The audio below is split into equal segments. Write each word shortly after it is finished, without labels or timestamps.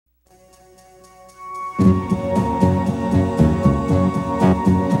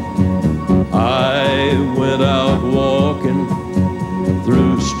I went out walking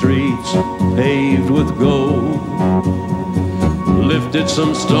through streets paved with gold, lifted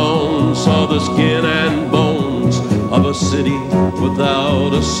some stones, saw the skin and bones of a city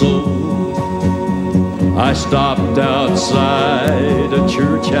without a soul. I stopped outside a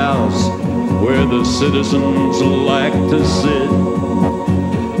church house where the citizens like to sit.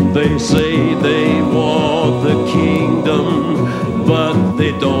 They say they want the kingdom, but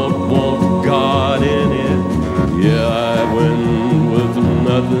they don't want God in it. Yeah, I went with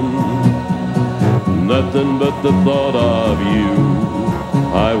nothing but the thought of you.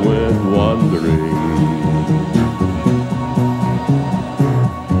 I went wandering.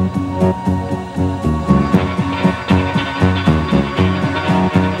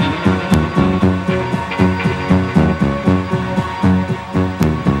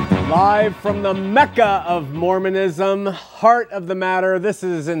 Live from the Mecca of Mormonism, heart of the matter. This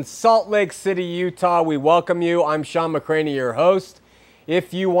is in Salt Lake City, Utah. We welcome you. I'm Sean McCraney, your host.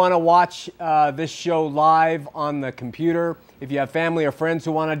 If you want to watch this show live on the computer, if you have family or friends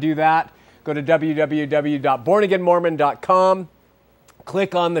who want to do that, go to www.bornagainmormon.com,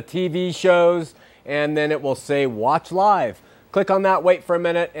 click on the TV shows, and then it will say watch live. Click on that, wait for a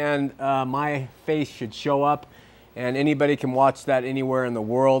minute, and my face should show up, and anybody can watch that anywhere in the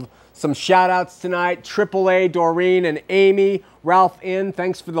world. Some shout outs tonight: AAA, Doreen and Amy, Ralph N.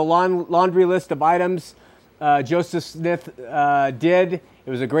 Thanks for the laundry list of items Joseph Smith did. It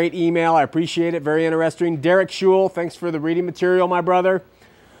was a great email. I appreciate it. Very interesting. Derek Schul, thanks for the reading material, my brother.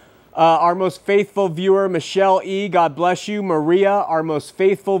 Our most faithful viewer, Michelle E., God bless you. Maria, our most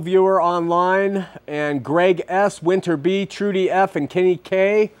faithful viewer online. And Greg S., Winter B., Trudy F., and Kenny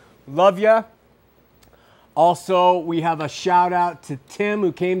K. Love ya. Also, we have a shout out to Tim,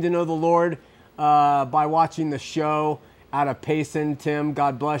 who came to know the Lord by watching the show out of Payson. Tim,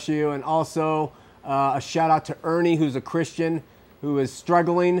 God bless you. And also a shout out to Ernie, who's a Christian who is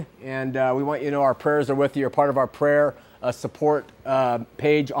struggling. And we want you to know our prayers are with you. You're part of our prayer support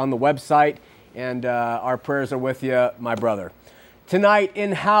page on the website. And our prayers are with you, my brother. Tonight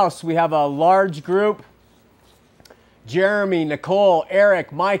in-house, we have a large group. Jeremy, Nicole,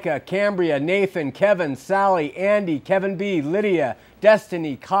 Eric, Micah, Cambria, Nathan, Kevin, Sally, Andy, Kevin B., Lydia,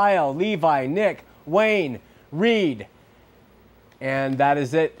 Destiny, Kyle, Levi, Nick, Wayne, Reed. And that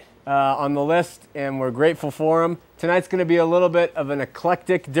is it on the list, and we're grateful for them. Tonight's going to be a little bit of an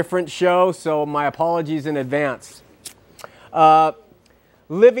eclectic, different show, so my apologies in advance.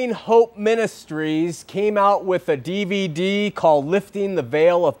 Living Hope Ministries came out with a DVD called Lifting the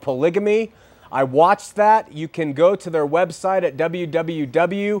Veil of Polygamy. I watched that. You can go to their website at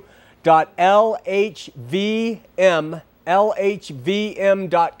www.lhvm.com.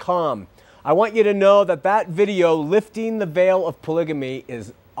 I want you to know that that video, Lifting the Veil of Polygamy,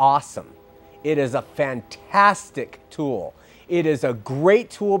 is awesome. It is a fantastic tool. It is a great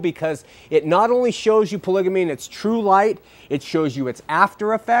tool because it not only shows you polygamy in its true light, it shows you its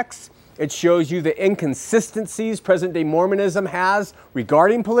after effects, it shows you the inconsistencies present-day Mormonism has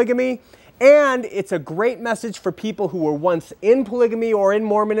regarding polygamy, and it's a great message for people who were once in polygamy or in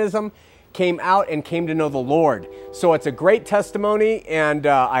Mormonism, came out and came to know the Lord. So it's a great testimony, and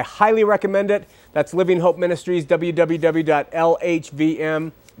I highly recommend it. That's Living Hope Ministries,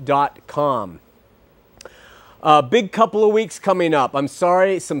 www.lhvm.com. Big couple of weeks coming up. I'm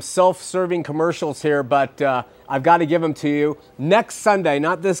sorry, some self-serving commercials here, but I've got to give them to you. Next Sunday,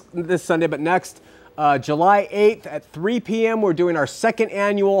 not this Sunday, but next July 8th at 3 p.m., we're doing our second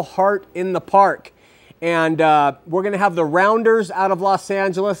annual Heart in the Park. And we're going to have the Rounders out of Los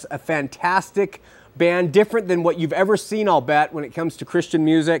Angeles, a fantastic band, different than what you've ever seen, I'll bet, when it comes to Christian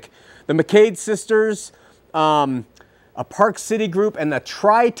music. The McCade Sisters, a Park City group, and the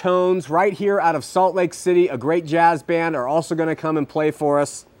Tritones right here out of Salt Lake City, a great jazz band, are also going to come and play for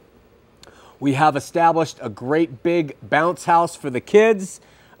us. We have established a great big bounce house for the kids,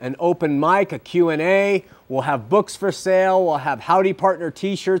 an open mic, a Q&A. We'll have books for sale. We'll have Howdy Partner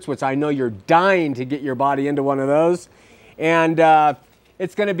t-shirts, which I know you're dying to get your body into one of those. And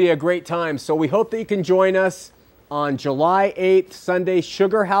it's going to be a great time. So we hope that you can join us on July 8th, Sunday,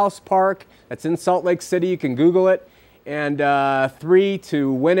 Sugar House Park. That's in Salt Lake City. You can Google it. And 3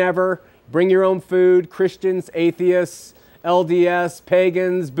 to whenever. Bring your own food. Christians, atheists, LDS,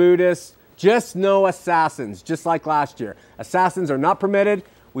 pagans, Buddhists. Just no assassins, just like last year. Assassins are not permitted.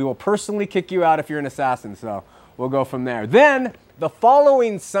 We will personally kick you out if you're an assassin, so we'll go from there. Then, the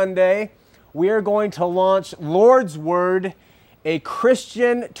following Sunday, we are going to launch Lord's Word, a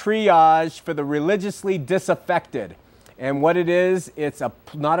Christian triage for the religiously disaffected. And what it is, it's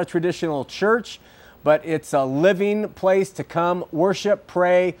not a traditional church, but it's a living place to come, worship,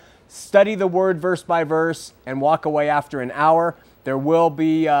 pray, study the Word verse by verse, and walk away after an hour. There will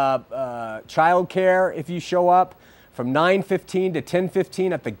be child care if you show up from 9:15 to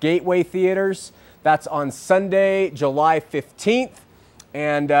 10:15 at the Gateway Theaters. That's on Sunday, July 15th.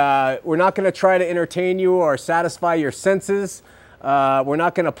 And we're not going to try to entertain you or satisfy your senses. We're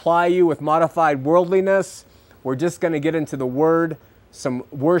not going to ply you with modified worldliness. We're just going to get into the Word, some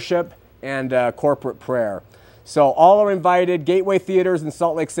worship, and corporate prayer. So all are invited. Gateway Theaters in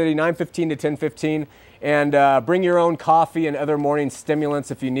Salt Lake City, 9:15 to 10:15. And bring your own coffee and other morning stimulants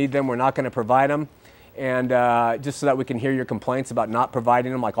if you need them. We're not going to provide them. And just so that we can hear your complaints about not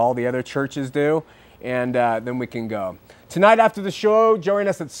providing them like all the other churches do. And then we can go. Tonight after the show, join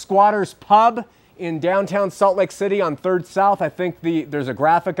us at Squatters Pub in downtown Salt Lake City on 3rd South. I think there's a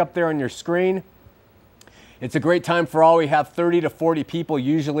graphic up there on your screen. It's a great time for all. We have 30 to 40 people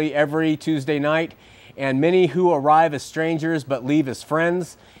usually every Tuesday night, and many who arrive as strangers but leave as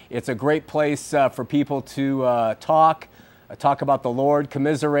friends. It's a great place for people to talk about the Lord,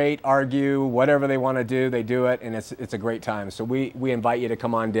 commiserate, argue, whatever they want to do, they do it, and it's a great time. So we invite you to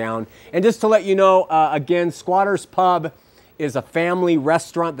come on down. And just to let you know, again, Squatters Pub is a family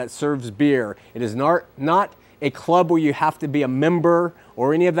restaurant that serves beer. It is not a club where you have to be a member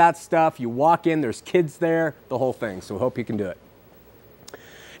or any of that stuff. You walk in, there's kids there, the whole thing. So we hope you can do it.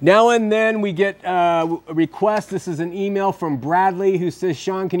 Now and then we get a request. This is an email from Bradley who says,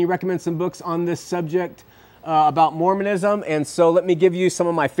 Sean, can you recommend some books on this subject about Mormonism? And so let me give you some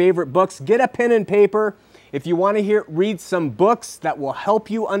of my favorite books. Get a pen and paper if you want to read some books that will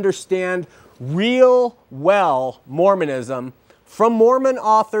help you understand real well Mormonism from Mormon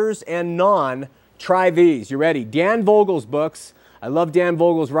authors and non. Try these. You ready? Dan Vogel's books. I love Dan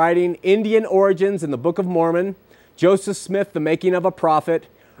Vogel's writing. Indian Origins in the Book of Mormon. Joseph Smith, The Making of a Prophet.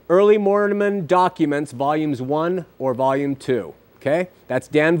 Early Mormon Documents, Volumes 1 or Volume 2. Okay? That's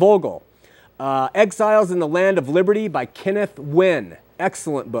Dan Vogel. Exiles in the Land of Liberty by Kenneth Wynn.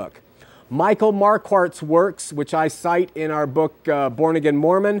 Excellent book. Michael Marquardt's works, which I cite in our book, Born Again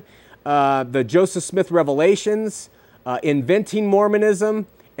Mormon. The Joseph Smith Revelations. Inventing Mormonism.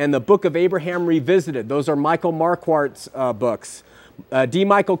 And the Book of Abraham Revisited. Those are Michael Marquardt's books. D.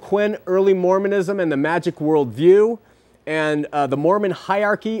 Michael Quinn, Early Mormonism and the Magic Worldview. And The Mormon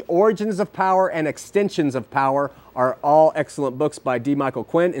Hierarchy, Origins of Power and Extensions of Power are all excellent books by D. Michael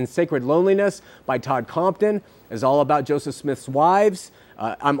Quinn. And Sacred Loneliness by Todd Compton is all about Joseph Smith's wives.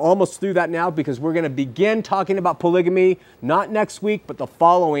 I'm almost through that now because we're going to begin talking about polygamy, not next week, but the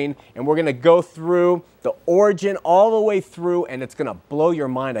following. And we're going to go through the origin all the way through, and it's going to blow your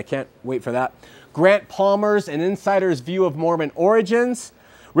mind. I can't wait for that. Grant Palmer's An Insider's View of Mormon Origins.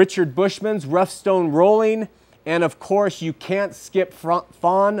 Richard Bushman's Rough Stone Rolling. And of course, you can't skip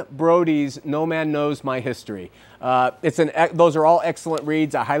Fawn Brody's No Man Knows My History. Those are all excellent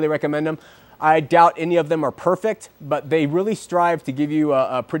reads. I highly recommend them. I doubt any of them are perfect, but they really strive to give you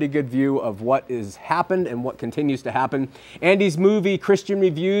a pretty good view of what has happened and what continues to happen. Andy's movie Christian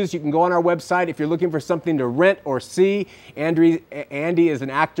Reviews, you can go on our website if you're looking for something to rent or see. Andy is an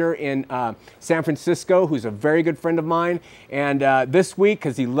actor in San Francisco who's a very good friend of mine. And this week,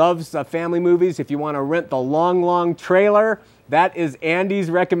 because he loves family movies, if you want to rent The Long, Long Trailer, that is Andy's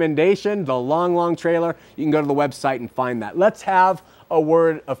recommendation, The Long, Long Trailer. You can go to the website and find that. Let's have a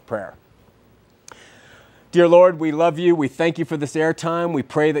word of prayer. Dear Lord, we love you. We thank you for this airtime. We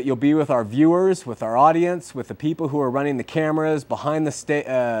pray that you'll be with our viewers, with our audience, with the people who are running the cameras, behind the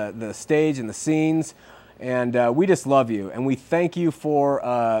stage and the scenes. And we just love you. And we thank you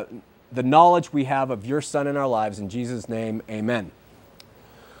for the knowledge we have of your Son in our lives. In Jesus' name, amen.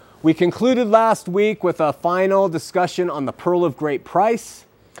 We concluded last week with a final discussion on the pearl of great price.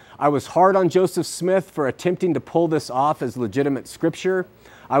 I was hard on Joseph Smith for attempting to pull this off as legitimate scripture.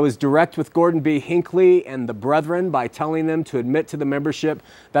 I was direct with Gordon B. Hinckley and the brethren by telling them to admit to the membership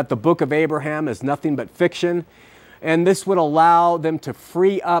that the Book of Abraham is nothing but fiction. And this would allow them to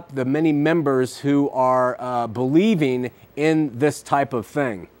free up the many members who are believing in this type of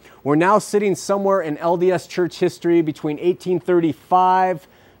thing. We're now sitting somewhere in LDS church history between 1834,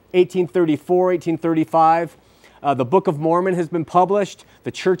 1835. The Book of Mormon has been published.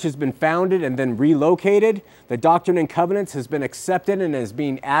 The church has been founded and then relocated. The Doctrine and Covenants has been accepted and is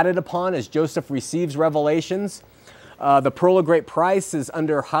being added upon as Joseph receives revelations. The Pearl of Great Price is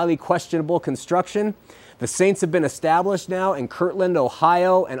under highly questionable construction. The saints have been established now in Kirtland,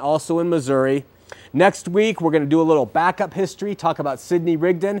 Ohio, and also in Missouri. Next week, we're going to do a little backup history, talk about Sidney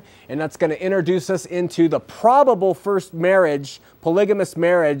Rigdon, and that's going to introduce us into the probable first marriage, polygamous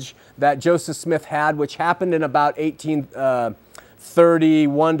marriage that Joseph Smith had, which happened in about 1830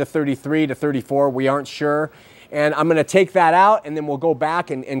 31 to 33 to 34. We aren't sure. And I'm going to take that out, and then we'll go back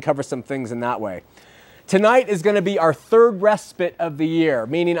and cover some things in that way. Tonight is going to be our third respite of the year,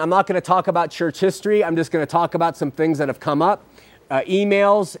 meaning I'm not going to talk about church history. I'm just going to talk about some things that have come up,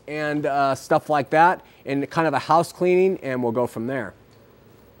 emails and stuff like that, and kind of a house cleaning, and we'll go from there.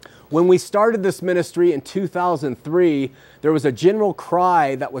 When we started this ministry in 2003, there was a general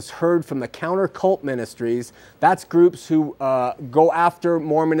cry that was heard from the counter cult ministries. That's groups who go after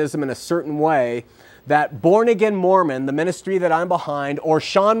Mormonism in a certain way, that Born Again Mormon, the ministry that I'm behind, or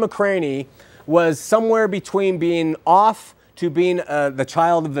Sean McCraney, was somewhere between being off to being the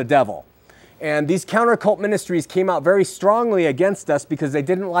child of the devil. And these counter cult ministries came out very strongly against us because they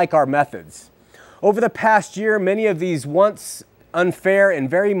didn't like our methods. Over the past year, many of these once unfair and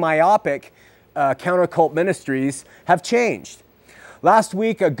very myopic counter cult ministries have changed. Last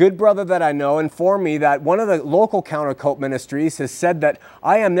week, a good brother that I know informed me that one of the local counter cult ministries has said that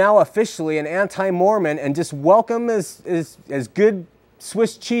I am now officially an anti-Mormon and just welcome as good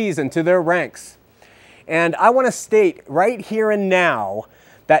Swiss cheese into their ranks. And I want to state right here and now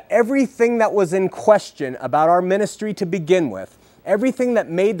that everything that was in question about our ministry to begin with, everything that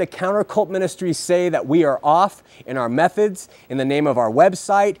made the counter cult ministry say that we are off in our methods, in the name of our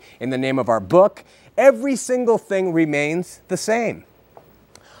website, in the name of our book, every single thing remains the same.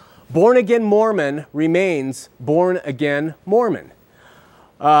 Born Again Mormon remains Born Again Mormon.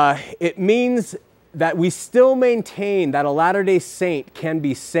 It means that we still maintain that a Latter-day Saint can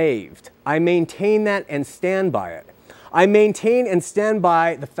be saved. I maintain that and stand by it. I maintain and stand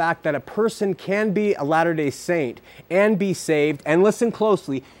by the fact that a person can be a Latter-day Saint and be saved, and listen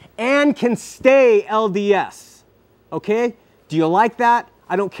closely, and can stay LDS. Okay? Do you like that?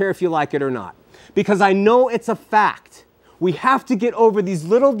 I don't care if you like it or not, because I know it's a fact. We have to get over these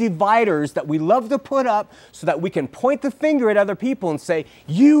little dividers that we love to put up so that we can point the finger at other people and say,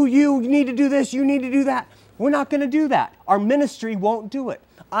 you need to do this, you need to do that. We're not going to do that. Our ministry won't do it.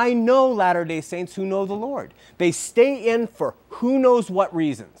 I know Latter-day Saints who know the Lord. They stay in for who knows what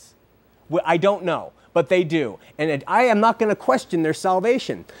reasons. I don't know, but they do. And I am not going to question their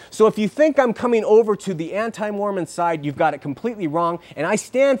salvation. So if you think I'm coming over to the anti-Mormon side, you've got it completely wrong. And I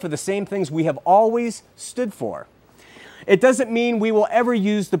stand for the same things we have always stood for. It doesn't mean we will ever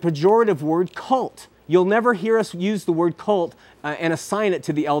use the pejorative word cult. You'll never hear us use the word cult and assign it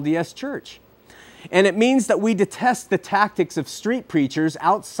to the LDS Church. And it means that we detest the tactics of street preachers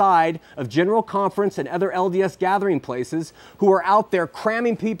outside of General Conference and other LDS gathering places who are out there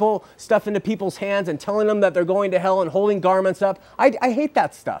cramming stuff into people's hands and telling them that they're going to hell and holding garments up. I hate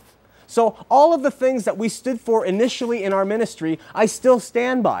that stuff. So all of the things that we stood for initially in our ministry, I still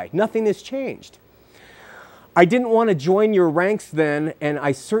stand by. Nothing has changed. I didn't want to join your ranks then, and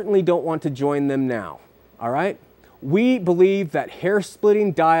I certainly don't want to join them now. All right? We believe that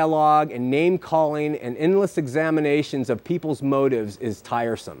hair-splitting dialogue and name-calling and endless examinations of people's motives is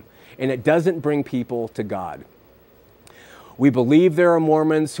tiresome, and it doesn't bring people to God. We believe there are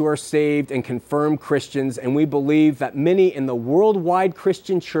Mormons who are saved and confirmed Christians, and we believe that many in the worldwide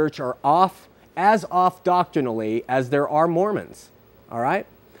Christian church are off doctrinally as there are Mormons. All right?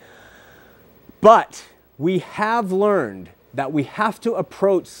 But we have learned that we have to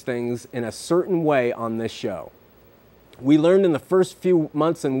approach things in a certain way on this show. We learned in the first few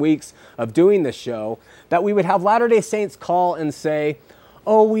months and weeks of doing this show that we would have Latter-day Saints call and say,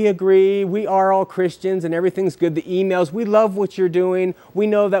 oh, we agree, we are all Christians and everything's good. The emails, we love what you're doing. We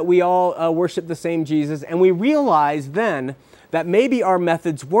know that we all worship the same Jesus. And we realized then that maybe our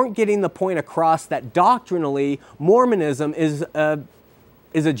methods weren't getting the point across that doctrinally Mormonism is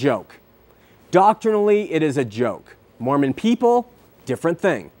a joke. Doctrinally, it is a joke. Mormon people, different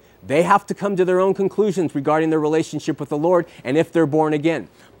thing. They have to come to their own conclusions regarding their relationship with the Lord and if they're born again.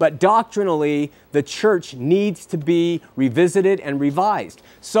 But doctrinally, the church needs to be revisited and revised.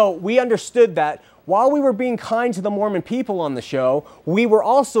 So we understood that while we were being kind to the Mormon people on the show, we were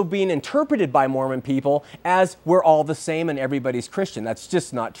also being interpreted by Mormon people as we're all the same and everybody's Christian. That's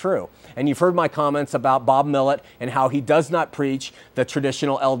just not true. And you've heard my comments about Bob Millett and how he does not preach the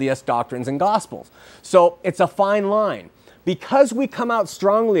traditional LDS doctrines and gospels. So it's a fine line. Because we come out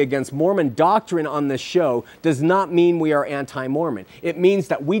strongly against Mormon doctrine on this show does not mean we are anti-Mormon. It means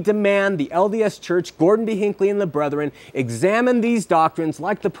that we demand the LDS Church, Gordon B. Hinckley and the Brethren, examine these doctrines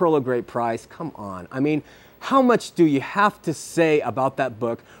like the Pearl of Great Price. Come on. I mean, how much do you have to say about that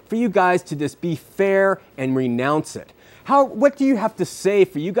book for you guys to just be fair and renounce it? What do you have to say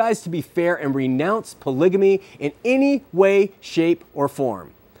for you guys to be fair and renounce polygamy in any way, shape, or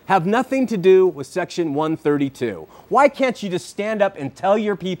form? have nothing to do with Section 132. Why can't you just stand up and tell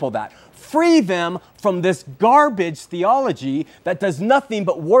your people that? Free them from this garbage theology that does nothing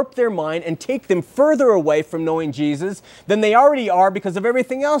but warp their mind and take them further away from knowing Jesus than they already are because of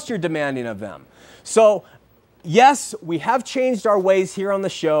everything else you're demanding of them. So, yes, we have changed our ways here on the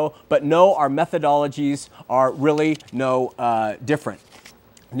show, but no, our methodologies are really no different.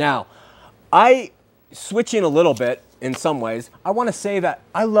 Now, switching a little bit in some ways, I want to say that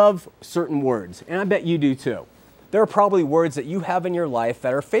I love certain words, and I bet you do too. There are probably words that you have in your life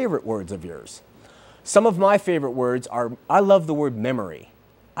that are favorite words of yours. Some of my favorite words are, I love the word memory.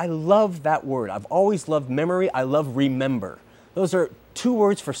 I love that word. I've always loved memory. I love remember. Those are two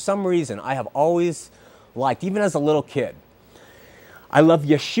words for some reason I have always liked, even as a little kid. I love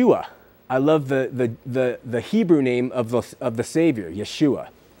Yeshua. I love the Hebrew name of the Savior, Yeshua.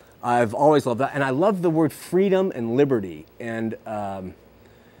 I've always loved that. And I love the word freedom and liberty and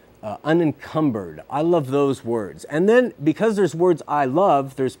unencumbered. I love those words. And then because there's words I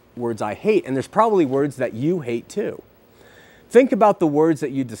love, there's words I hate. And there's probably words that you hate too. Think about the words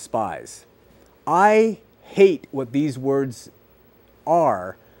that you despise. I hate what these words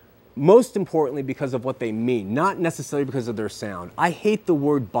are, most importantly because of what they mean, not necessarily because of their sound. I hate the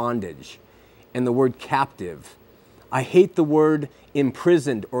word bondage and the word captive. I hate the word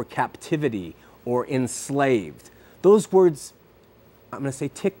imprisoned or captivity or enslaved. Those words, I'm going to say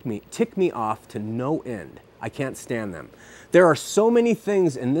tick me off to no end. I can't stand them. There are so many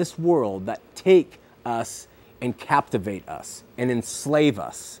things in this world that take us and captivate us and enslave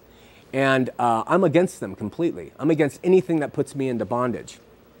us. And I'm against them completely. I'm against anything that puts me into bondage.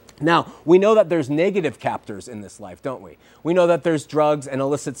 Now, we know that there's negative captors in this life, don't we? We know that there's drugs and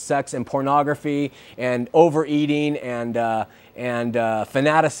illicit sex and pornography and overeating and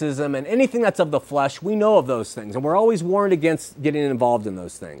fanaticism and anything that's of the flesh. We know of those things, and we're always warned against getting involved in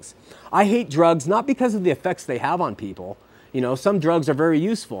those things. I hate drugs not because of the effects they have on people. You know, some drugs are very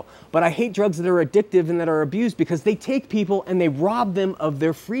useful, but I hate drugs that are addictive and that are abused because they take people and they rob them of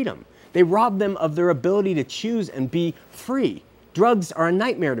their freedom. They rob them of their ability to choose and be free. Drugs are a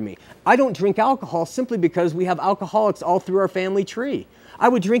nightmare to me. I don't drink alcohol simply because we have alcoholics all through our family tree. I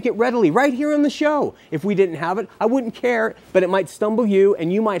would drink it readily right here on the show. If we didn't have it, I wouldn't care, but it might stumble you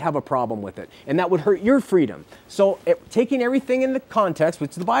and you might have a problem with it. And that would hurt your freedom. So taking everything into context,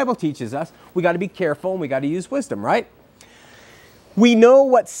 which the Bible teaches us, we got to be careful and we got to use wisdom, right? We know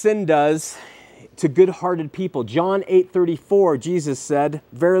what sin does to good-hearted people. John 8:34, Jesus said,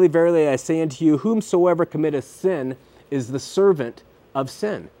 "Verily, verily, I say unto you, whomsoever committeth sin is the servant of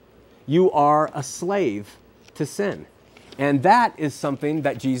sin." You are a slave to sin. And that is something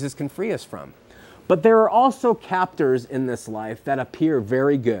that Jesus can free us from. But there are also captors in this life that appear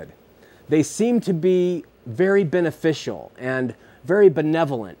very good. They seem to be very beneficial and very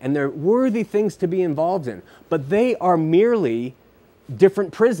benevolent, and they're worthy things to be involved in. But they are merely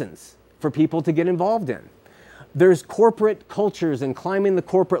different prisons for people to get involved in. There's corporate cultures and climbing the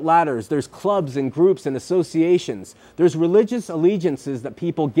corporate ladders. There's clubs and groups and associations. There's religious allegiances that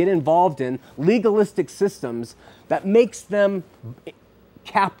people get involved in, legalistic systems that makes them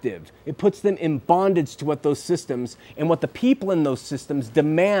captive. It puts them in bondage to what those systems and what the people in those systems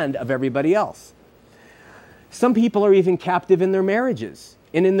demand of everybody else. Some people are even captive in their marriages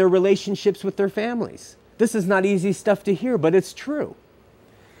and in their relationships with their families. This is not easy stuff to hear, but it's true.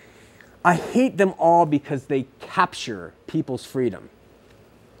 I hate them all because they capture people's freedom.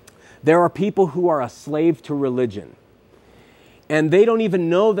 There are people who are a slave to religion. And they don't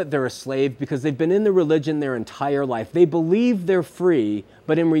even know that they're a slave because they've been in the religion their entire life. They believe they're free,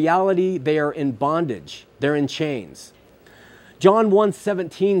 but in reality, they are in bondage. They're in chains. John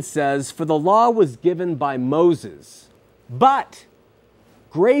 1:17 says, "For the law was given by Moses, but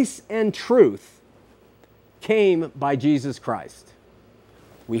grace and truth came by Jesus Christ."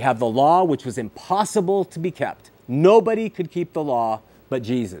 We have the law, which was impossible to be kept. Nobody could keep the law but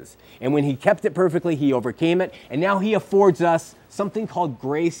Jesus. And when he kept it perfectly, he overcame it. And now he affords us something called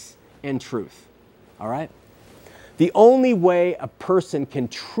grace and truth. All right? The only way a person can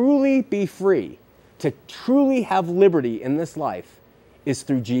truly be free, to truly have liberty in this life, is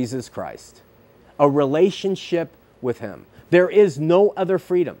through Jesus Christ. A relationship with him. There is no other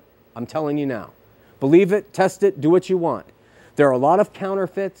freedom. I'm telling you now. Believe it, test it, do what you want. There are a lot of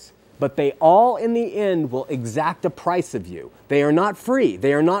counterfeits, but they all in the end will exact a price of you. They are not free.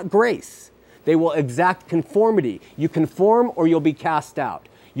 They are not grace. They will exact conformity. You conform or you'll be cast out.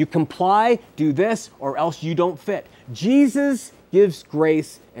 You comply, do this, or else you don't fit. Jesus gives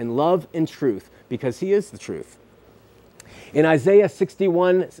grace and love and truth because he is the truth. In Isaiah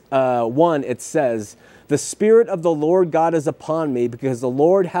 61, 1, it says, "The Spirit of the Lord God is upon me, because the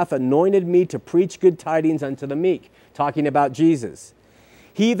Lord hath anointed me to preach good tidings unto the meek," talking about Jesus.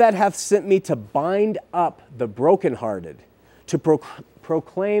 "He that hath sent me to bind up the brokenhearted, to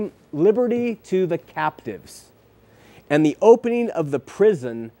proclaim liberty to the captives, and the opening of the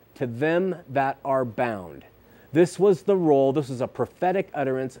prison to them that are bound." This was the role, this was a prophetic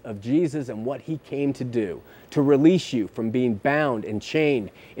utterance of Jesus and what he came to do, to release you from being bound and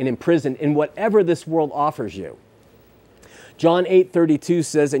chained and imprisoned in whatever this world offers you. John 8:32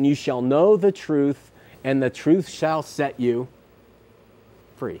 says, "And you shall know the truth, and the truth shall set you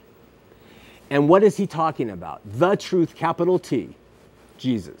free." And what is he talking about? The truth, capital T,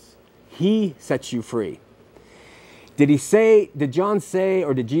 Jesus. He sets you free. Did John say,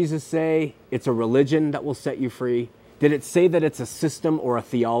 or did Jesus say, it's a religion that will set you free? Did it say that it's a system or a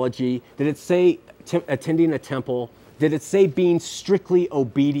theology? Did it say attending a temple? Did it say being strictly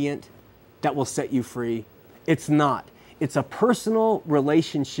obedient that will set you free? It's not. It's a personal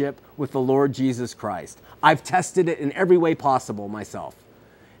relationship with the Lord Jesus Christ. I've tested it in every way possible myself.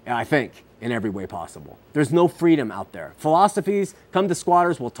 I think in every way possible. There's no freedom out there. Philosophies, come to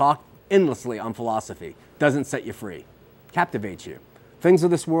Squatters, we'll talk endlessly on philosophy. Doesn't set you free. Captivates you. Things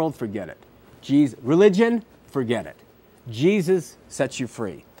of this world, forget it. Religion, forget it. Jesus sets you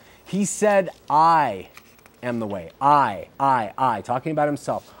free. He said, "I am the way." I, talking about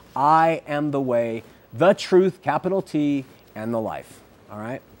himself. "I am the way, the truth," capital T, "and the life." All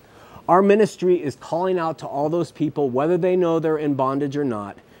right? Our ministry is calling out to all those people, whether they know they're in bondage or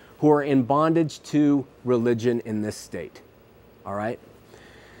not, who are in bondage to religion in this state. All right?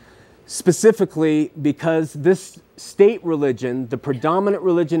 Specifically because this state religion, the predominant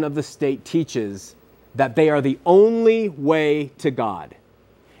religion of the state, teaches that they are the only way to God.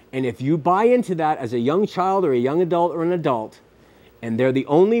 And if you buy into that as a young child or a young adult or an adult, and they're the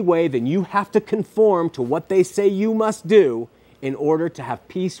only way, then you have to conform to what they say you must do in order to have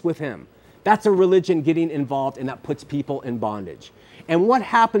peace with him. That's a religion getting involved, and that puts people in bondage. And what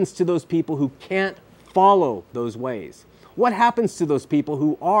happens to those people who can't follow those ways? What happens to those people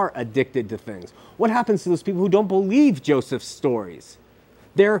who are addicted to things? What happens to those people who don't believe Joseph's stories?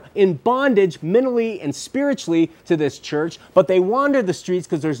 They're in bondage mentally and spiritually to this church, but they wander the streets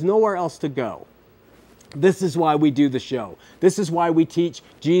because there's nowhere else to go. This is why we do the show. This is why we teach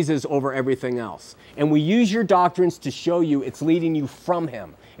Jesus over everything else. And we use your doctrines to show you it's leading you from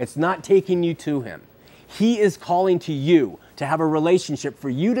him. It's not taking you to him. He is calling to you to have a relationship, for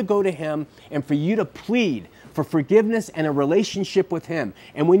you to go to him and for you to plead for forgiveness and a relationship with him.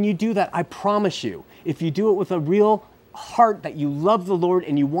 And when you do that, I promise you, if you do it with a real heart that you love the Lord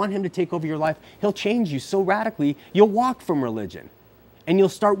and you want him to take over your life, he'll change you so radically, you'll walk from religion and you'll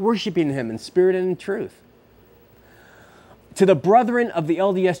start worshiping him in spirit and in truth. To the brethren of the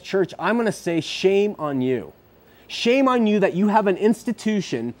LDS Church, I'm going to say shame on you. Shame on you that you have an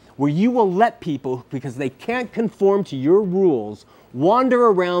institution where you will let people, because they can't conform to your rules, wander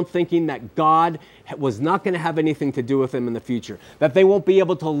around thinking that God was not going to have anything to do with them in the future, that they won't be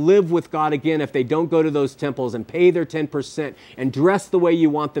able to live with God again if they don't go to those temples and pay their 10% and dress the way you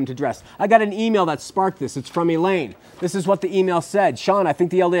want them to dress. I got an email that sparked this. It's from Elaine. This is what the email said. "Sean, I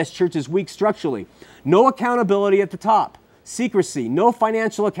think the LDS Church is weak structurally. No accountability at the top. Secrecy, no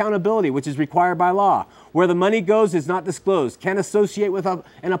financial accountability, which is required by law. Where the money goes is not disclosed. Can't associate with an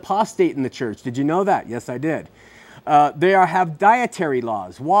apostate in the church." Did you know that? Yes, I did. They have dietary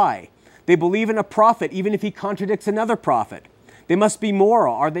laws. Why? They believe in a prophet even if he contradicts another prophet. They must be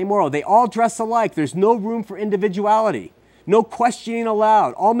moral. Are they moral? They all dress alike. There's no room for individuality. No questioning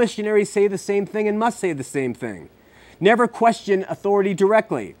allowed. All missionaries say the same thing and must say the same thing. Never question authority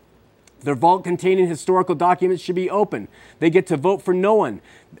directly. Their vault containing historical documents should be open. They get to vote for no one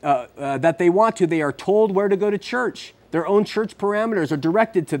that they want to. They are told where to go to church. Their own church parameters are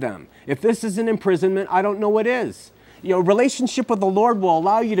directed to them. If this is an imprisonment, I don't know what is. Relationship with the Lord will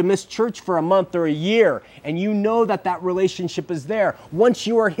allow you to miss church for a month or a year, and you know that that relationship is there. Once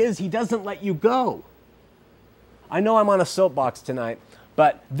you are his, he doesn't let you go. I know I'm on a soapbox tonight,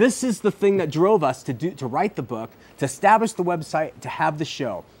 but this is the thing that drove us to write the book, to establish the website, to have the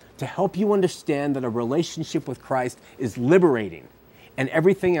show, to help you understand that a relationship with Christ is liberating, and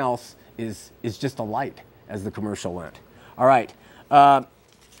everything else is just a light, as the commercial went. All right.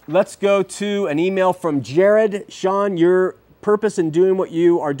 Let's go to an email from Jared. "Sean, your purpose in doing what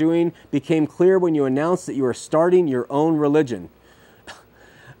you are doing became clear when you announced that you are starting your own religion.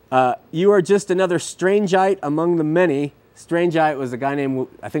 You are just another Strangeite among the many." Strangeite was a guy named,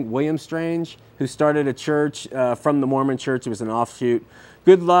 I think, William Strange, who started a church from the Mormon church. It was an offshoot.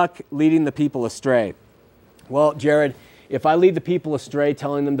 "Good luck leading the people astray." Well, Jared, if I lead the people astray,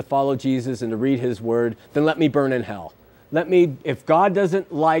 telling them to follow Jesus and to read his word, then let me burn in hell. If God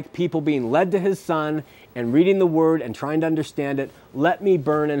doesn't like people being led to his son and reading the word and trying to understand it, let me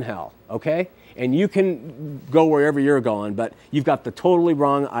burn in hell, okay? And you can go wherever you're going, but you've got the totally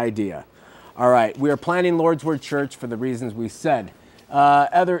wrong idea. All right, we are planning Lord's Word Church for the reasons we said.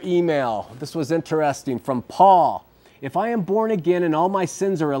 Other email, this was interesting, from Paul. If I am born again and all my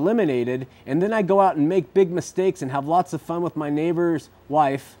sins are eliminated, and then I go out and make big mistakes and have lots of fun with my neighbor's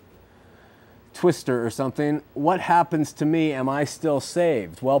wife, Twister or something, what happens to me? Am I still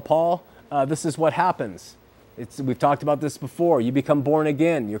saved? Well, Paul, this is what happens. We've talked about this before. You become born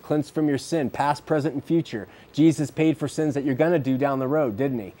again. You're cleansed from your sin, past, present, and future. Jesus paid for sins that you're going to do down the road,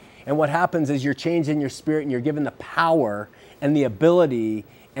 didn't he? And what happens is you're changed in your spirit and you're given the power and the ability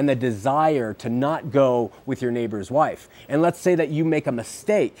and the desire to not go with your neighbor's wife. And let's say that you make a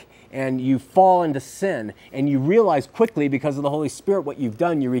mistake and you fall into sin and you realize quickly because of the Holy Spirit what you've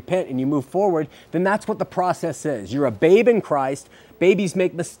done, you repent and you move forward, then that's what the process is. You're a babe in Christ. Babies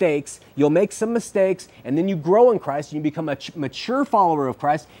make mistakes. You'll make some mistakes and then you grow in Christ and you become a mature follower of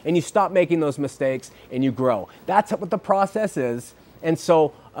Christ and you stop making those mistakes and you grow. That's what the process is. And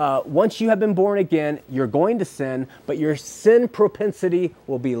so once you have been born again, you're going to sin, but your sin propensity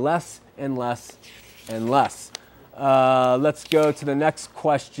will be less and less and less. Let's go to the next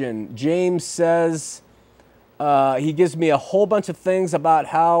question. James says, he gives me a whole bunch of things about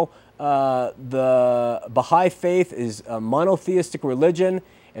how the Baha'i faith is a monotheistic religion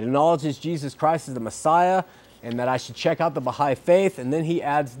and acknowledges Jesus Christ as the Messiah and that I should check out the Baha'i faith. And then he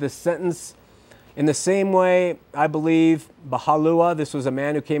adds this sentence, in the same way, I believe Baha'u'llah, this was a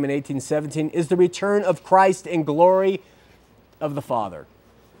man who came in 1817, is the return of Christ in glory of the Father.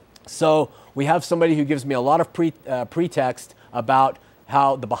 So we have somebody who gives me a lot of pretext about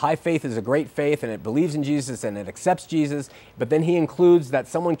how the Baha'i faith is a great faith and it believes in Jesus and it accepts Jesus, but then he includes that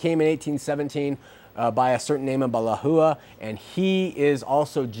someone came in 1817 by a certain name of Baha'u'llah, and he is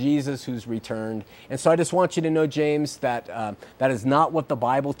also Jesus who's returned. And so I just want you to know, James, that that is not what the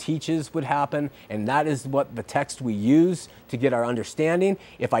Bible teaches would happen, and that is what the text we use to get our understanding.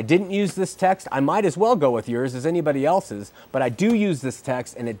 If I didn't use this text, I might as well go with yours as anybody else's, but I do use this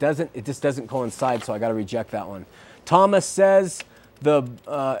text, and it just doesn't coincide, so I got to reject that one. Thomas says, the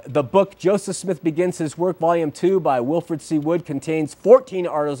book Joseph Smith Begins His Work, Volume 2 by Wilfred C. Wood contains 14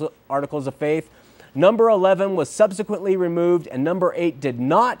 articles of faith. Number 11 was subsequently removed, and number 8 did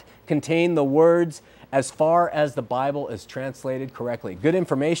not contain the words as far as the Bible is translated correctly. Good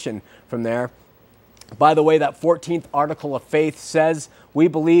information from there. By the way, that 14th article of faith says, we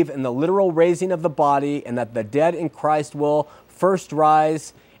believe in the literal raising of the body and that the dead in Christ will first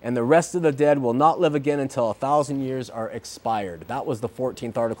rise and the rest of the dead will not live again until 1,000 years are expired. That was the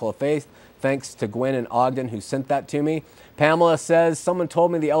 14th article of faith. Thanks to Gwen and Ogden who sent that to me. Pamela says, someone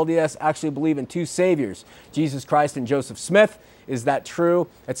told me the LDS actually believe in two saviors, Jesus Christ and Joseph Smith. Is that true?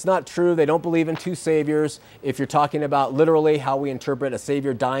 It's not true. They don't believe in two saviors if you're talking about literally how we interpret a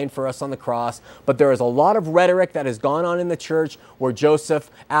savior dying for us on the cross. But there is a lot of rhetoric that has gone on in the church where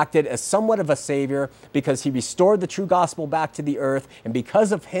Joseph acted as somewhat of a savior because he restored the true gospel back to the earth. And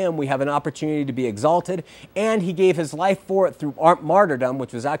because of him, we have an opportunity to be exalted. And he gave his life for it through martyrdom,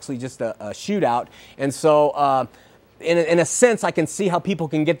 which was actually just a shootout. And so in a sense, I can see how people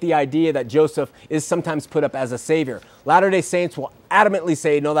can get the idea that Joseph is sometimes put up as a savior. Latter-day Saints will adamantly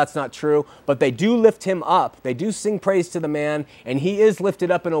say, no, that's not true, but they do lift him up. They do sing praise to the man, and he is lifted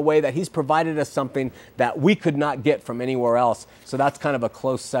up in a way that he's provided us something that we could not get from anywhere else. So that's kind of a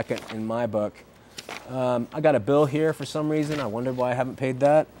close second in my book. I got a bill here for some reason. I wonder why I haven't paid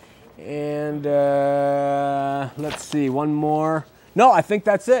that. And let's see, one more. No, I think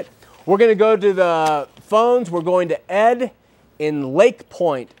that's it. We're going to go to the phones. We're going to Ed in Lake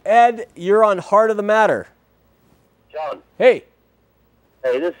Point. Ed, you're on Heart of the Matter. John. Hey.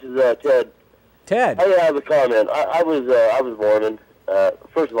 Hey, this is Ted. Ted. I have a comment. I was Mormon.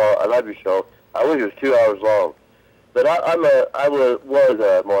 First of all, I love your show. I wish it was 2 hours long. But I was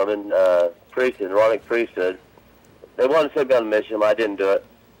a Mormon priest in the Aaronic priesthood. They wanted to send me on a mission. I didn't do it.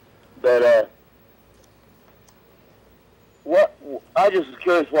 But I just was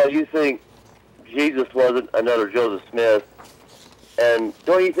curious why you think Jesus wasn't another Joseph Smith. And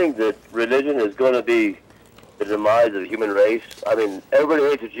don't you think that religion is going to be the demise of the human race? I mean, everybody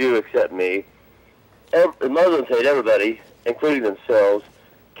hates a Jew except me. Muslims hate everybody, including themselves.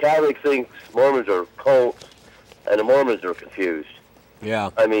 Catholics think Mormons are cults, and the Mormons are confused. Yeah.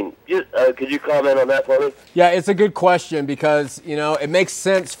 I mean, could you comment on that for me? Yeah, it's a good question because, you know, it makes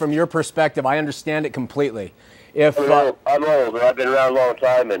sense from your perspective. I understand it completely. If I'm old, and I've been around a long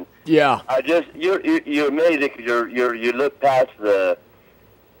time, and yeah, you're amazing because you look past the.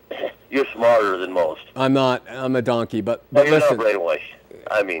 You're smarter than most. I'm not. I'm a donkey, but You're listen. not brainwashed.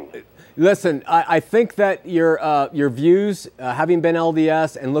 I mean. Listen, I think that your views, having been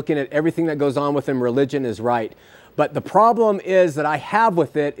LDS and looking at everything that goes on within religion, is right. But the problem is that I have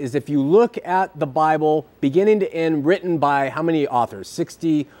with it is if you look at the Bible, beginning to end, written by how many authors?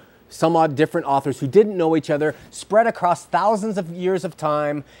 60 some odd different authors who didn't know each other, spread across thousands of years of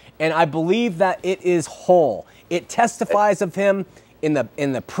time, and I believe that it is whole. It testifies of him in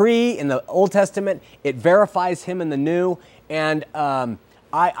the Old Testament. It verifies him in the New, and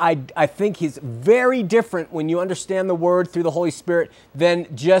I think he's very different when you understand the Word through the Holy Spirit than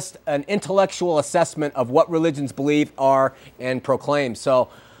just an intellectual assessment of what religions believe are and proclaim. So,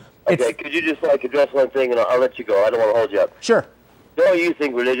 okay, could you just address one thing, and I'll let you go. I don't want to hold you up. Sure. Don't you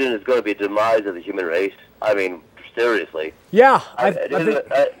think religion is going to be a demise of the human race? I mean, seriously. Yeah.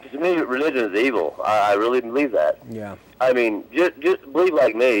 To me, religion is evil. I really believe that. Yeah. I mean, just believe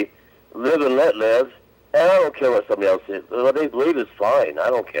like me. Live and let live. And I don't care what somebody else is. What they believe is fine. I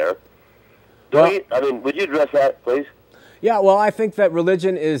don't care. Would you address that, please? Yeah, well, I think that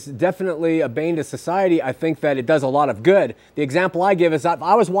religion is definitely a bane to society. I think that it does a lot of good. The example I give is that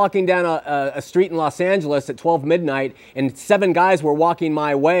I was walking down a street in Los Angeles at 12 midnight and 7 guys were walking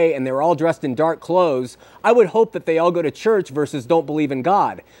my way and they were all dressed in dark clothes. I would hope that they all go to church versus don't believe in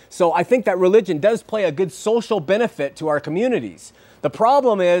God. So I think that religion does play a good social benefit to our communities. The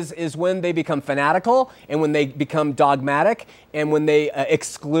problem is when they become fanatical and when they become dogmatic and when they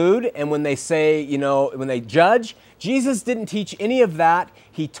exclude and when they say, when they judge. Jesus didn't teach any of that.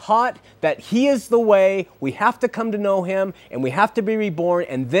 He taught that he is the way, we have to come to know him, and we have to be reborn,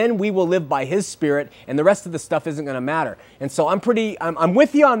 and then we will live by his Spirit, and the rest of the stuff isn't going to matter. And so I'm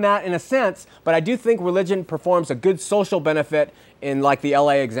with you on that in a sense, but I do think religion performs a good social benefit in like the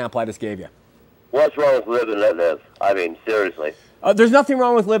LA example I just gave you. What's wrong with live and let live? I mean, seriously. There's nothing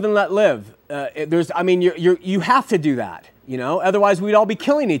wrong with live and let live. You have to do that. Otherwise we'd all be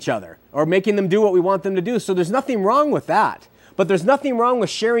killing each other or making them do what we want them to do. So there's nothing wrong with that. But there's nothing wrong with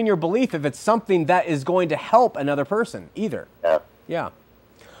sharing your belief if it's something that is going to help another person either. Yeah. Yeah.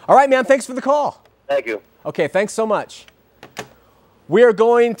 All right, man. Thanks for the call. Thank you. Okay. Thanks so much. We are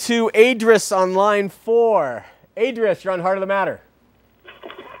going to Adris on line 4. Adris, you're on Heart of the Matter.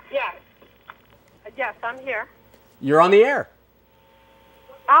 Yes. Yes, I'm here. You're on the air.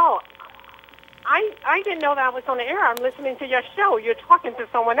 Oh, I didn't know that I was on the air. I'm listening to your show. You're talking to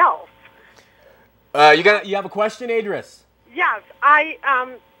someone else. You have a question, Adris? Yes, I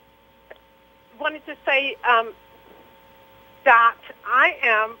wanted to say that I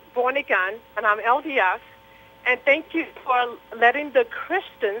am born again and I'm LDS, and thank you for letting the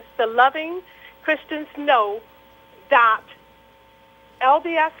Christians, the loving Christians, know that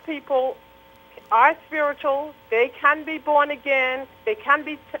LDS people are spiritual. They can be born again. They can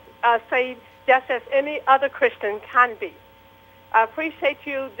be saved just as any other Christian can be. I appreciate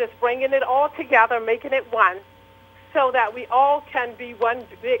you just bringing it all together, making it one, so that we all can be one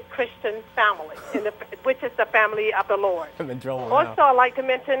big Christian family, which is the family of the Lord. Also, I'd like to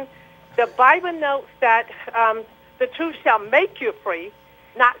mention the Bible notes that the truth shall make you free,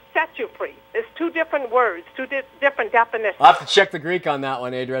 not set you free. It's 2 different words, 2 different definitions. I'll have to check the Greek on that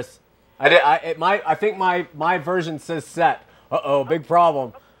one, Adris. I think my version says set. Uh-oh, big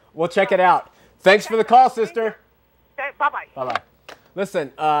problem. We'll check it out. Thanks for the call, sister. Okay, bye-bye. Bye-bye.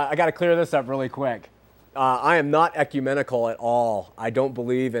 Listen, I got to clear this up really quick. I am not ecumenical at all. I don't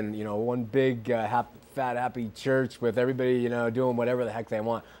believe in, one big fat happy church with everybody, doing whatever the heck they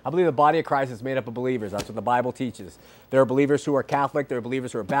want. I believe the body of Christ is made up of believers. That's what the Bible teaches. There are believers who are Catholic. There are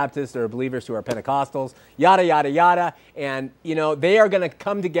believers who are Baptists. There are believers who are Pentecostals, yada, yada, yada. And, they are going to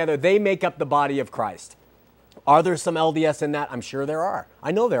come together. They make up the body of Christ. Are there some LDS in that? I'm sure there are.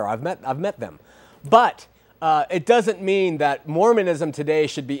 I know there are. I've met them. But it doesn't mean that Mormonism today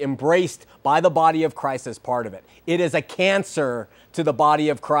should be embraced by the body of Christ as part of it. It is a cancer to the body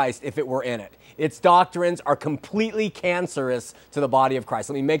of Christ if it were in it. Its doctrines are completely cancerous to the body of Christ.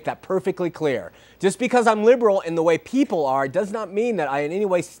 Let me make that perfectly clear. Just because I'm liberal in the way people are does not mean that I in any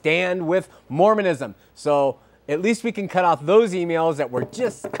way stand with Mormonism. So at least we can cut off those emails that were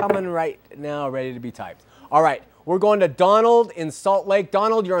just coming right now ready to be typed. All right, we're going to Donald in Salt Lake.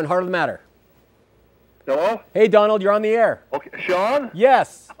 Donald, you're on Heart of the Matter. Hello? Hey, Donald, you're on the air. Okay, Sean?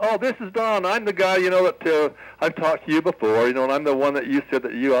 Yes. Oh, this is Don. I'm the guy, that I've talked to you before, and I'm the one that you said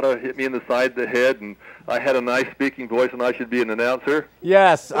that you ought to hit me in the side of the head, and I had a nice speaking voice, and I should be an announcer.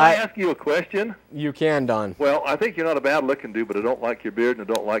 Yes. Can I ask you a question? You can, Don. Well, I think you're not a bad-looking dude, but I don't like your beard and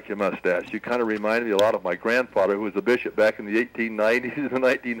I don't like your mustache. You kind of remind me a lot of my grandfather, who was a bishop back in the 1890s and the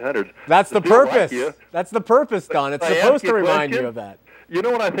 1900s. That's the purpose. That's the purpose, Don. It's I supposed ask you to a remind question? you of that. You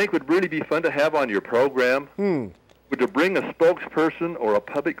know what I think would really be fun to have on your program? Would to bring a spokesperson or a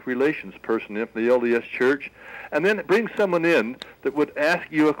public relations person in from the LDS Church, and then bring someone in that would ask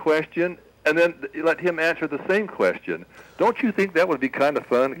you a question, and then let him answer the same question. Don't you think that would be kind of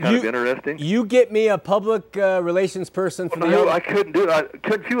fun, kind of interesting? You get me a public relations person from the I couldn't do it.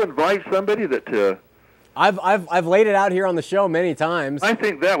 Couldn't you invite somebody that... I've laid it out here on the show many times. I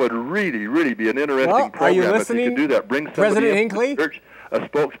think that would really, really be an interesting program. Are you listening, if you could do that. Bring somebody President in Hinckley? from the church, a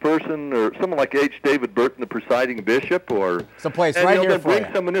spokesperson, or someone like H. David Burton, the presiding bishop, or someplace right here for bring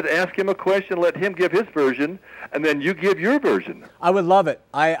you. someone in to ask him a question, let him give his version, and then you give your version. I would love it.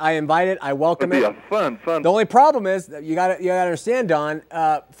 I invite it. I welcome It'd it. be a fun. The only problem is that you got to understand, Don.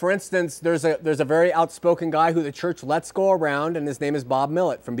 For instance, there's a very outspoken guy who the church lets go around, and his name is Bob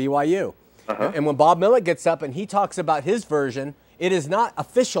Millett from BYU. And when Bob Millett gets up and he talks about his version, it is not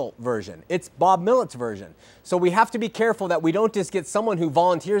official version. It's Bob Millett's version. So we have to be careful that we don't just get someone who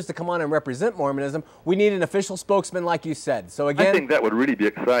volunteers to come on and represent Mormonism. We need an official spokesman, like you said. So again, I think that would really be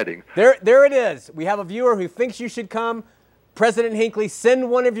exciting. There it is. We have a viewer who thinks you should come. President Hinckley, send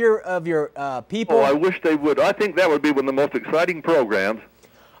one of your people. Oh, I wish they would. I think that would be one of the most exciting programs.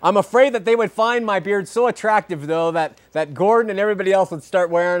 I'm afraid that they would find my beard so attractive, though, that Gordon and everybody else would start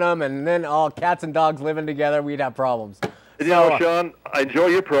wearing them, and then all cats and dogs living together, we'd have problems. You know, Sean, I enjoy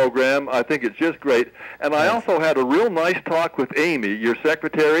your program. I think it's just great. And I also had a real nice talk with Amy, your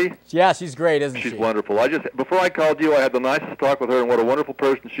secretary. Yeah, she's great, isn't she? She's wonderful. Before I called you, I had the nicest talk with her, and what a wonderful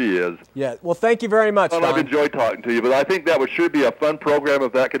person she is. Yeah, well, thank you very much, Well, Don. I've enjoyed talking to you, but I think that would sure be a fun program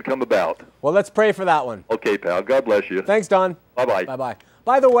if that could come about. Well, let's pray for that one. Okay, pal. God bless you. Thanks, Don. Bye-bye. Bye-bye.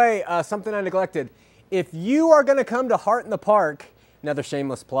 By the way, something I neglected. If you are going to come to Heart in the Park, another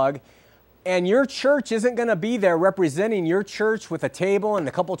shameless plug, and your church isn't going to be there representing your church with a table and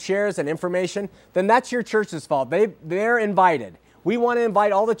a couple chairs and information, then that's your church's fault. They're invited. We want to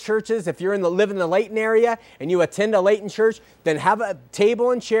invite all the churches. If you're live in the Layton area and you attend a Layton church, then have a table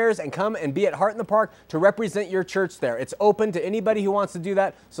and chairs and come and be at Heart in the Park to represent your church there. It's open to anybody who wants to do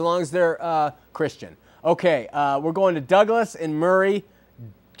that, so long as they're Christian. Okay, we're going to Douglas and Murray.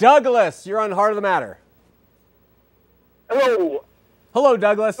 Douglas, you're on Heart of the Matter. Hello. Hello,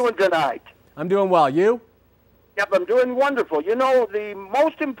 Douglas. How are you doing tonight? I'm doing well. You? Yep, I'm doing wonderful. You know, the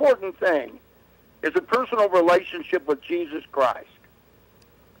most important thing is a personal relationship with Jesus Christ.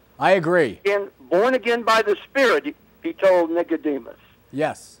 I agree. Born again by the Spirit, he told Nicodemus.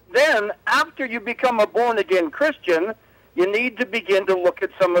 Yes. Then, after you become a born-again Christian, you need to begin to look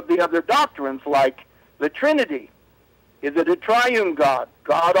at some of the other doctrines, like the Trinity. Is it a triune God,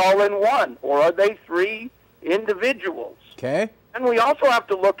 God all in one, or are they three individuals? Okay. And we also have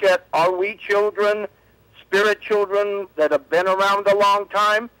to look at, are we children, spirit children that have been around a long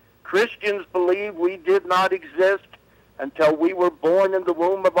time? Christians believe we did not exist until we were born in the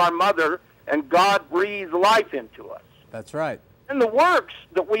womb of our mother, and God breathed life into us. That's right. And the works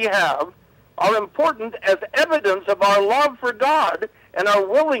that we have are important as evidence of our love for God and our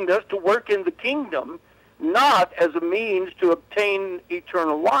willingness to work in the kingdom, not as a means to obtain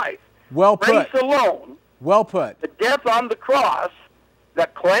eternal life. Well put. Grace alone, well put. the death on the cross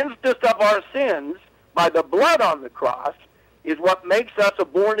that cleansed us of our sins by the blood on the cross, is what makes us a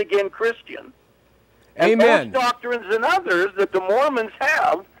born-again Christian. And Amen. those doctrines and others that the Mormons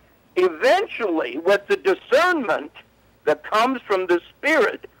have, eventually, with the discernment that comes from the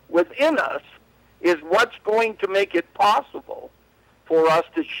Spirit within us, is what's going to make it possible for us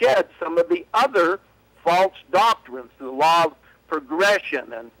to shed some of the other false doctrines, the law of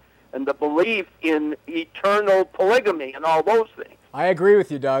progression and the belief in eternal polygamy and all those things. I agree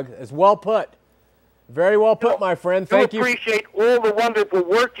with you, Doug. It's well put. Very well put, my friend. Thank you. I appreciate all the wonderful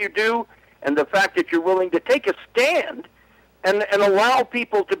work you do and the fact that you're willing to take a stand and allow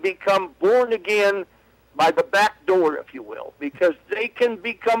people to become born again by the back door, if you will, because they can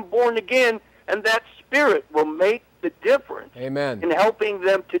become born again, and that Spirit will make the difference. Amen. In helping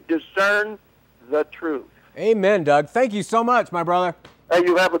them to discern the truth. Amen, Doug. Thank you so much, my brother. Hey,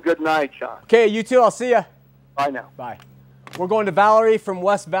 you have a good night, Sean. Okay, you too. I'll see you. Bye now. Bye. We're going to Valerie from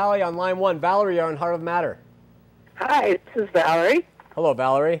West Valley on line 1. Valerie, you're on Heart of the Matter. Hi, this is Valerie. Hello,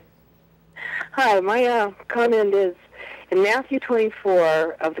 Valerie. Hi, my comment is, In Matthew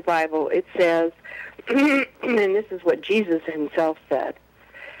 24 of the Bible, it says, and this is what Jesus himself said,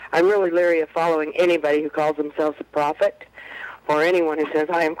 I'm really leery of following anybody who calls themselves a prophet or anyone who says,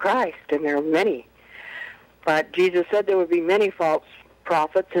 I am Christ, and there are many. But Jesus said there would be many false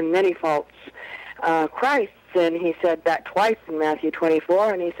prophets and many false Christs, and he said that twice in Matthew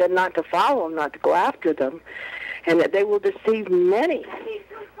 24, and he said not to follow them, not to go after them, and that they will deceive many,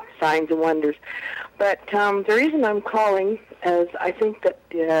 signs and wonders. But the reason I'm calling is I think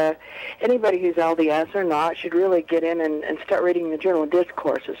that anybody who's LDS or not should really get in and start reading the Journal of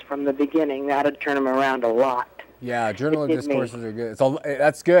Discourses from the beginning. That would turn them around a lot. Yeah, Journal of Discourses are good.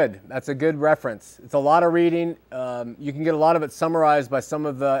 That's good. That's a good reference. It's a lot of reading. You can get a lot of it summarized by some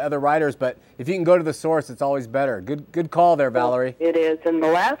of the other writers, but if you can go to the source, it's always better. Good call there, Valerie. It is. And the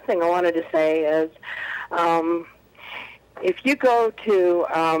last thing I wanted to say is if you go to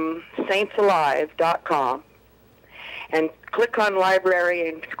saintsalive.com and click on library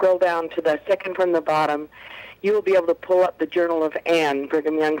and scroll down to the second from the bottom, you will be able to pull up the Journal of Anne,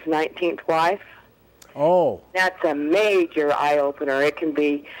 Brigham Young's 19th wife. Oh. That's a major eye-opener. It can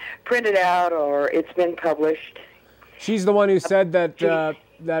be printed out or it's been published. She's the one who said that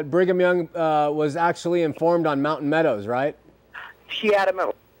that Brigham Young was actually informed on Mountain Meadows, right? She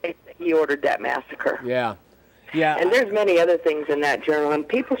adamantly said he ordered that massacre. Yeah. Yeah. And there's many other things in that journal, and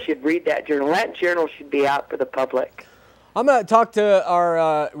people should read that journal. That journal should be out for the public. I'm going to talk to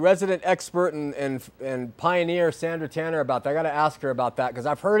our resident expert and pioneer, Sandra Tanner, about that. I got to ask her about that because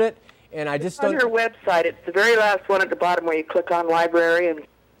I've heard it, and I just don't. On her website, it's the very last one at the bottom where you click on library. And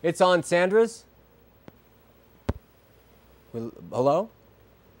it's on Sandra's? Hello?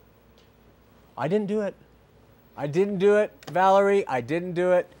 I didn't do it. I didn't do it, Valerie. I didn't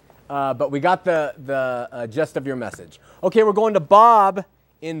do it. But we got the gist of your message. Okay, we're going to Bob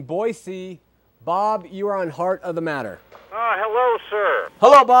in Boise. Bob, you are on Heart of the Matter. Hello, sir.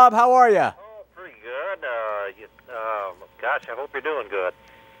 Hello, Bob. How are you? Oh, pretty good. Gosh, I hope you're doing good.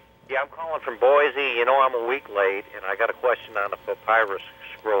 Yeah, I'm calling from Boise. You know, I'm a week late, and I got a question on the papyrus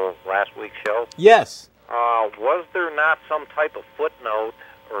scroll last week's show. Yes. Was there not some type of footnote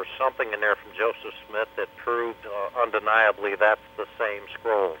or something in there from Joseph Smith that proved undeniably that's the same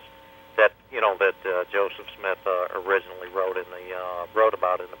scrolls that Joseph Smith originally wrote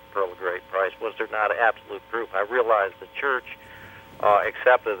about in the Pearl of Great Price? Was there not absolute proof? I realize the church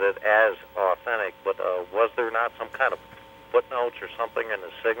accepted it as authentic, but was there not some kind of footnotes or something in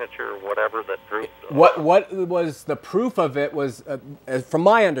his signature or whatever that proved? What was the proof of it was, from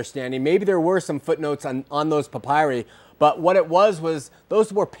my understanding, maybe there were some footnotes on those papyri, but what it was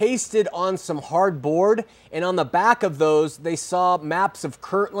those were pasted on some hard board, and on the back of those they saw maps of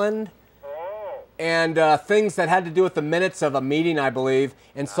Kirtland and things that had to do with the minutes of a meeting, I believe,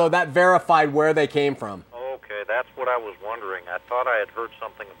 and so that verified where they came from. Okay, that's what I was wondering. I thought I had heard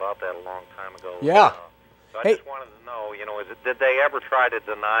something about that a long time ago. Yeah. So I just wanted to know, did they ever try to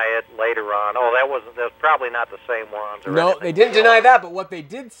deny it later on? Oh, that's probably not the same ones. Or no, anything. They didn't deny that, but what they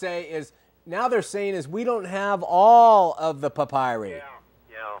did say is, now they're saying is we don't have all of the papyri. Yeah.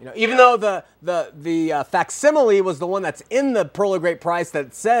 Even though the facsimile was the one that's in the Pearl of Great Price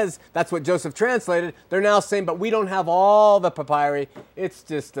that says that's what Joseph translated, they're now saying, but we don't have all the papyri. It's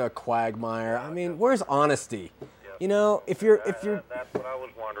just a quagmire. I mean, where's honesty? If you're that's what I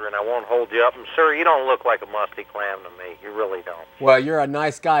was wondering. I won't hold you up. And sir, you don't look like a musty clam to me. You really don't. Well, you're a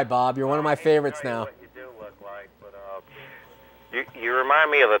nice guy, Bob. You're one of my favorites now. What you do look like, but you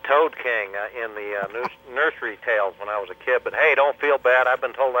remind me of the Toad King in the nursery tales when I was a kid. But hey, don't feel bad. I've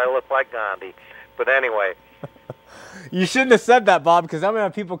been told I look like Gandhi. But anyway. You shouldn't have said that, Bob, because I'm going to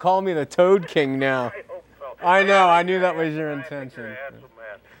have people call me the Toad King now. I hope so. I know. I knew that was your intention.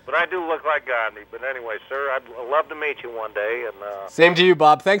 But I do look like Gandhi. But anyway, sir, I'd love to meet you one day. And same to you,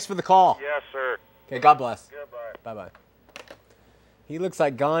 Bob. Thanks for the call. Yes, sir. Okay, God bless. Goodbye. Bye-bye. He looks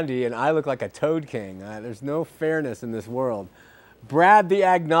like Gandhi, and I look like a Toad King. There's no fairness in this world. Brad the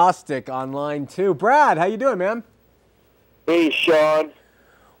Agnostic on line 2. Brad, how you doing, man? Hey, Sean.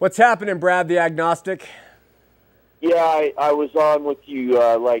 What's happening, Brad the Agnostic? Yeah, I was on with you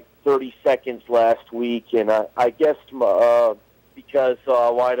like 30 seconds last week, and I guess because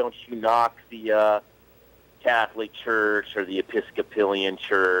why don't you knock the Catholic Church or the Episcopalian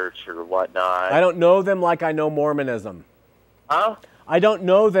Church or whatnot? I don't know them like I know Mormonism. Huh? I don't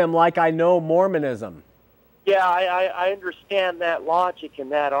know them like I know Mormonism. Yeah, I understand that logic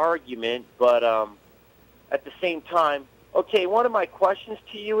and that argument, but at the same time, okay, one of my questions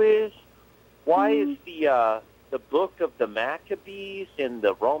to you is, why is the book of the Maccabees in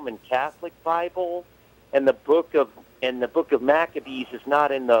the Roman Catholic Bible, and the book of Maccabees is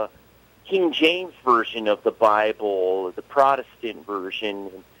not in the King James version of the Bible, the Protestant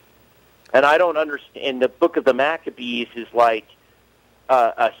version, and I don't understand. The Book of the Maccabees is like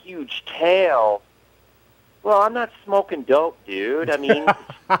a huge tale. Well, I'm not smoking dope, dude. I mean,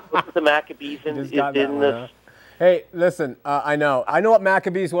 the Book of the Maccabees is in this. Hey, listen, I know what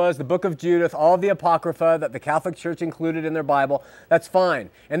Maccabees was, the Book of Judith, all of the Apocrypha that the Catholic Church included in their Bible. That's fine.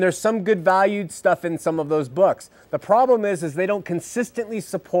 And there's some good valued stuff in some of those books. The problem is they don't consistently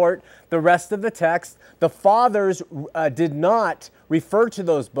support the rest of the text. The fathers did not refer to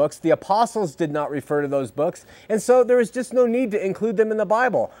those books. The apostles did not refer to those books. And so there is just no need to include them in the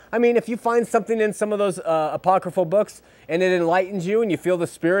Bible. I mean, if you find something in some of those apocryphal books and it enlightens you and you feel the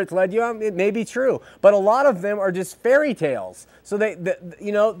Spirit led you, it may be true. But a lot of them are just fairy tales. So they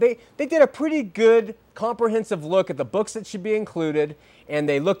did a pretty good comprehensive look at the books that should be included, and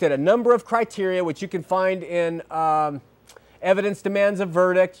they looked at a number of criteria, which you can find in Evidence Demands a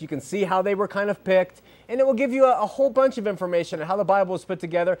Verdict. You can see how they were kind of picked, and it will give you a whole bunch of information on how the Bible was put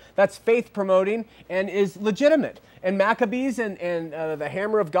together that's faith promoting and is legitimate. And Maccabees and the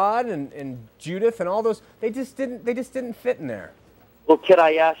Hammer of God and Judith and all those, they just didn't fit in there. Well, could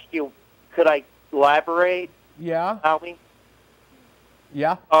I ask you, could I elaborate? Yeah. Howie?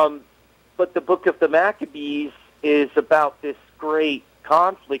 Yeah. But the Book of the Maccabees is about this great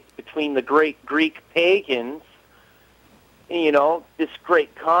conflict between the great Greek pagans, this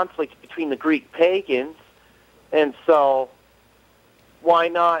great conflict between the Greek pagans, and so why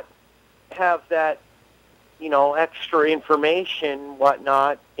not have that, extra information,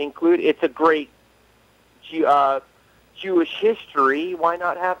 whatnot, include? It's a great Jewish history. Why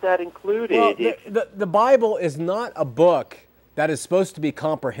not have that included? Well, the Bible is not a book that is supposed to be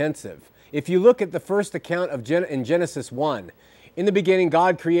comprehensive. If you look at the first account in Genesis 1, in the beginning,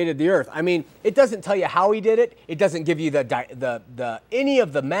 God created the earth. I mean, it doesn't tell you how he did it. It doesn't give you any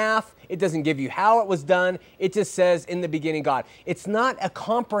of the math. It doesn't give you how it was done. It just says, in the beginning, God. It's not a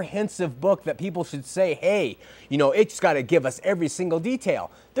comprehensive book that people should say, hey, it's got to give us every single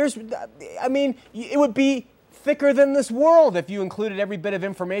detail. It would be thicker than this world if you included every bit of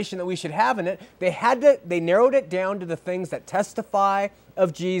information that we should have in it. They narrowed it down to the things that testify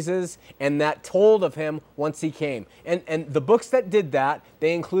of Jesus and that told of him once he came. And the books that did that,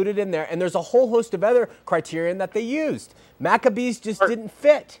 they included in there. And there's a whole host of other criterion that they used. Maccabees just didn't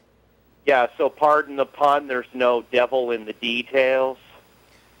fit. Yeah, so pardon the pun, there's no devil in the details.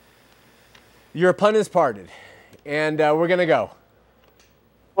 Your pun is pardoned. And we're going to go.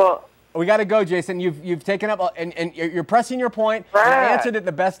 Well, we got to go, Jason. You've taken up, and you're pressing your point. Right. And I answered it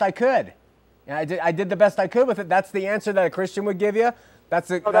the best I could. And I did the best I could with it. That's the answer that a Christian would give you. That's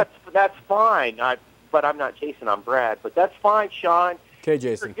fine. But I'm not Jason. I'm Brad. But that's fine, Sean. Okay,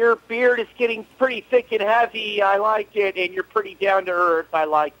 Jason. Your beard is getting pretty thick and heavy. I like it, and you're pretty down to earth. I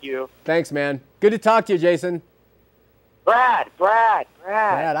like you. Thanks, man. Good to talk to you, Jason. Brad. Brad,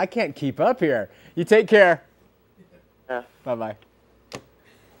 I can't keep up here. You take care. Bye-bye.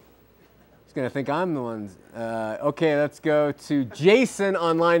 He's going to think I'm the one. Okay, let's go to Jason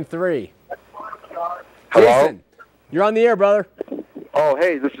on line 3. Hello? Jason, you're on the air, brother. Oh,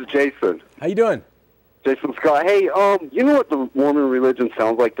 hey, this is Jason. How you doing? Jason Scott. Hey, you know what the Mormon religion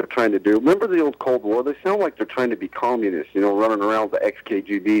sounds like they're trying to do? Remember the old Cold War? They sound like they're trying to be communists, running around the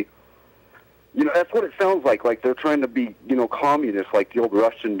XKGB. That's what it sounds like they're trying to be, communists like the old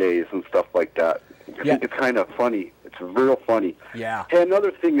Russian days and stuff like that. I think it's kind of funny. It's real funny. Yeah. Hey,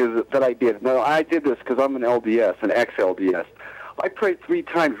 another thing is that I did. Now, I did this because I'm an LDS, an ex-LDS. I prayed 3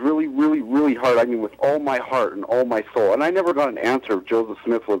 times really, really, really hard. I mean, with all my heart and all my soul. And I never got an answer if Joseph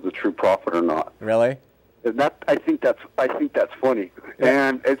Smith was a true prophet or not. Really? And I think that's funny. Yeah.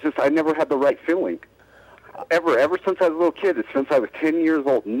 And it's just I never had the right feeling. Ever since I was a little kid, since I was 10 years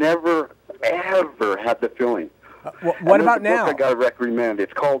old, never, ever had the feeling. What about now? Book I got to recommend.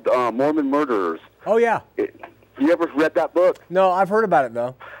 It's called Mormon Murderers. Oh, yeah. You ever read that book? No, I've heard about it,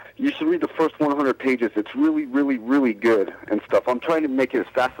 though. You should read the first 100 pages. It's really, really, really good and stuff. I'm trying to make it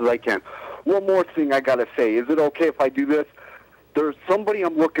as fast as I can. One more thing I got to say. Is it okay if I do this? There's somebody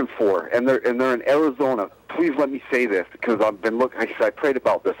I'm looking for, and they're in Arizona. Please let me say this, because I've been looking. I prayed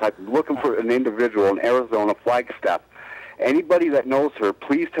about this. I've been looking for an individual in Arizona, Flagstaff. Anybody that knows her,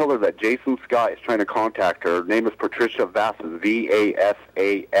 please tell her that Jason Scott is trying to contact her. Her name is Patricia Vassas,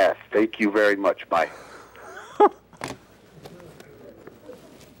 V-A-S-A-S. Thank you very much. Bye.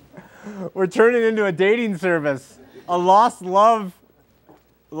 We're turning into a dating service, a lost love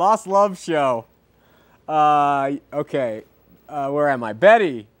show. Okay, where am I?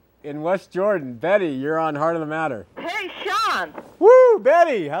 Betty in West Jordan. Betty, you're on Heart of the Matter. Hey, Sean. Woo,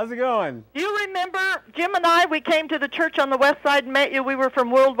 Betty. How's it going? Do you remember Jim and I? We came to the church on the west side and met you. We were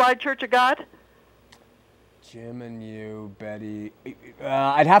from Worldwide Church of God. Jim and you, Betty.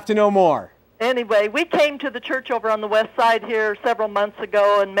 I'd have to know more. Anyway, we came to the church over on the west side here several months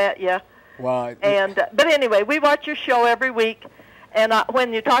ago and met you. Well, but anyway, we watch your show every week. And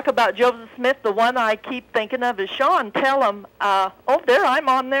when you talk about Joseph Smith, the one I keep thinking of is Sean. Tell him. There, I'm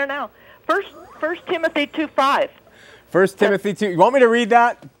on there now. First Timothy 2:5. 1 Timothy 2. You want me to read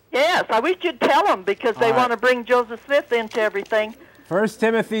that? Yes, I wish you'd tell them because they want to bring Joseph Smith into everything. 1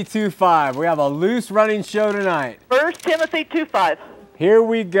 Timothy 2:5. We have a loose running show tonight. 1 Timothy 2:5. Here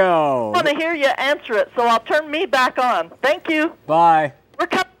we go. I want to hear you answer it, so I'll turn me back on. Thank you. Bye. We're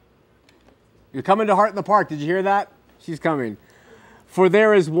coming. You're coming to Heart in the Park. Did you hear that? She's coming. For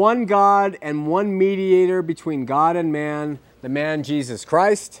there is one God and one mediator between God and man, the man Jesus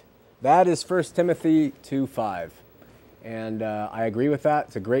Christ. That is 1 Timothy 2:5. And I agree with that.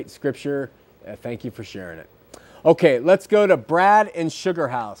 It's a great scripture. Thank you for sharing it. Okay, let's go to Brad in Sugar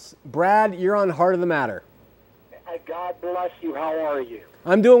House. Brad, you're on Heart of the Matter. God bless you. How are you?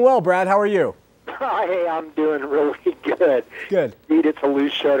 I'm doing well, Brad. How are you? Hey, I'm doing really good. Good. Indeed, it's a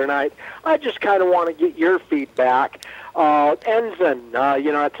loose show tonight. I just kind of want to get your feedback. Ensign,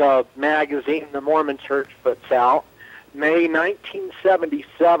 it's a magazine the Mormon Church puts out. May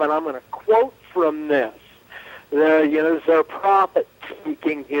 1977. I'm going to quote from this. There's their prophet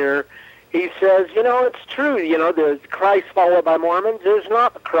speaking here. He says, it's true. The Christ followed by Mormons is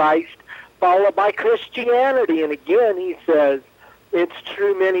not the Christ followed by Christianity. And again, he says, it's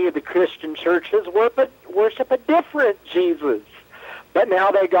true many of the Christian churches worship a different Jesus. But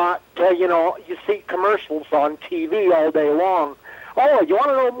now they got, you see commercials on TV all day long. Oh, you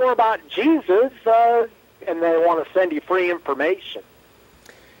want to know more about Jesus? And they want to send you free information.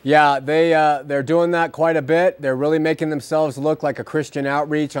 Yeah, they're doing that quite a bit. They're really making themselves look like a Christian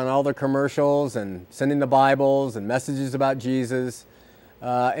outreach on all their commercials and sending the Bibles and messages about Jesus.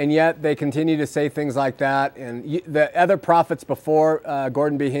 And yet they continue to say things like that. And the other prophets before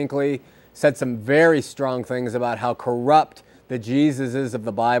Gordon B. Hinckley said some very strong things about how corrupt the Jesus is of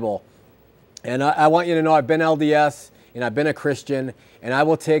the Bible. And I want you to know I've been LDS and I've been a Christian, and I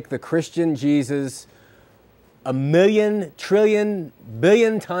will take the Christian Jesus a million, trillion,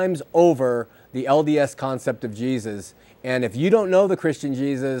 billion times over the LDS concept of Jesus. And if you don't know the Christian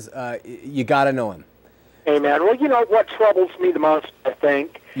Jesus, you got to know him. Amen. Well, what troubles me the most, I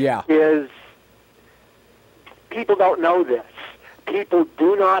think, is people don't know this. People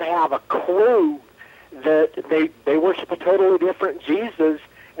do not have a clue that they worship a totally different Jesus,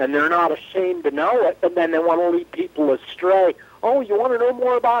 and they're not ashamed to know it, and then they want to lead people astray. Oh, you want to know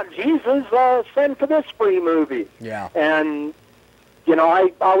more about Jesus? Send for this free movie. Yeah. And,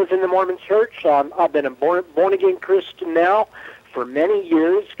 I was in the Mormon church. I've been a born-again Christian now for many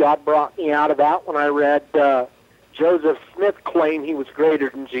years. God brought me out of that when I read Joseph Smith claim he was greater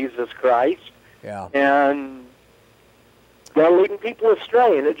than Jesus Christ. Yeah. And they're leading people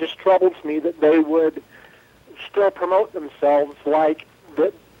astray, and it just troubles me that they would still promote themselves like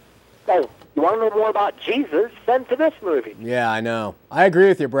that. Oh, you want to know more about Jesus? Send to this movie. Yeah, I know. I agree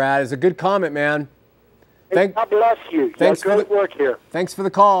with you, Brad. It's a good comment, man. God bless you. Thanks for great work here. Thanks for the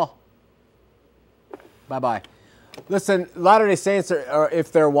call. Bye-bye. Listen, Latter-day Saints, are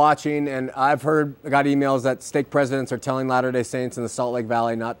if they're watching, and I got emails that stake presidents are telling Latter-day Saints in the Salt Lake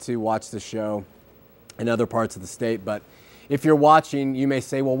Valley not to watch the show in other parts of the state. But if you're watching, you may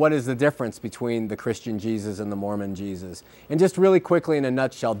say, well, what is the difference between the Christian Jesus and the Mormon Jesus? And just really quickly in a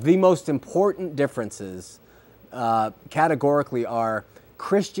nutshell, the most important differences categorically are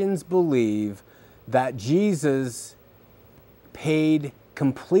Christians believe that Jesus paid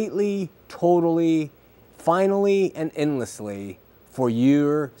completely, totally, finally, and endlessly for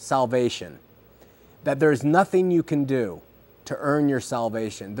your salvation. That there's nothing you can do to earn your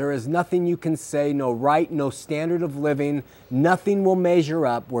salvation. There is nothing you can say, no right, no standard of living. Nothing will measure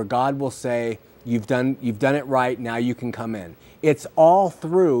up where God will say, you've done it right, now you can come in. It's all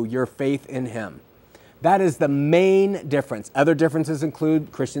through your faith in him. That is the main difference. Other differences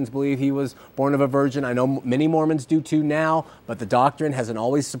include Christians believe he was born of a virgin. I know many Mormons do too now, but the doctrine hasn't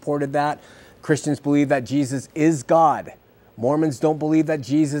always supported that. Christians believe that Jesus is God. Mormons don't believe that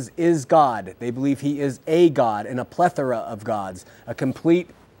Jesus is God. They believe he is a God and a plethora of gods, a complete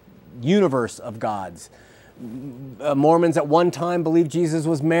universe of gods. Mormons at one time believed Jesus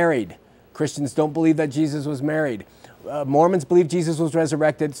was married. Christians don't believe that Jesus was married. Mormons believe Jesus was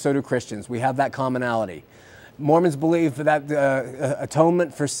resurrected, so do Christians. We have that commonality. Mormons believe that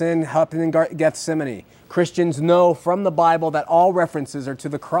atonement for sin happened in Gethsemane. Christians know from the Bible that all references are to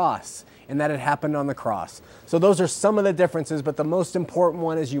the cross and that it happened on the cross. So those are some of the differences, but the most important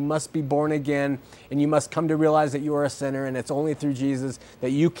one is you must be born again, and you must come to realize that you are a sinner, and it's only through Jesus that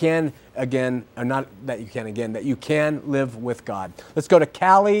you can again, or not that you can again, that you can live with God. Let's go to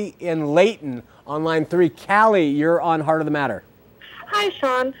Callie in Layton on line 3. Callie, you're on Heart of the Matter. Hi,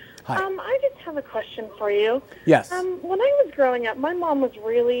 Sean. Hi. I just have a question for you. Yes. When I was growing up, my mom was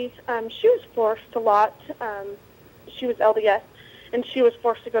really, she was forced a lot. She was LDS, and she was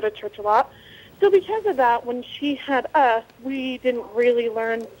forced to go to church a lot. So because of that, when she had us, we didn't really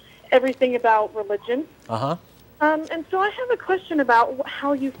learn everything about religion. Uh-huh. And so I have a question about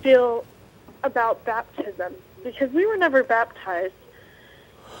how you feel about baptism, because we were never baptized.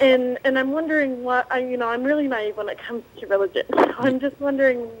 And I'm wondering I'm really naive when it comes to religion. So I'm just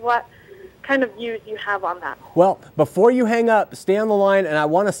wondering what kind of views you have on that. Well, before you hang up, stay on the line, and I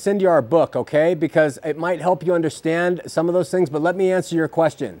want to send you our book, okay? Because it might help you understand some of those things, but let me answer your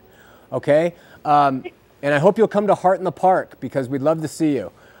question, okay? And I hope you'll come to Heart in the Park, because we'd love to see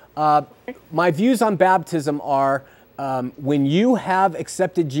you. My views on baptism are when you have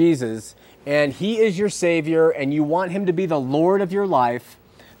accepted Jesus, and He is your Savior, and you want Him to be the Lord of your life,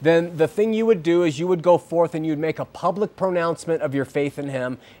 then the thing you would do is you would go forth and you'd make a public pronouncement of your faith in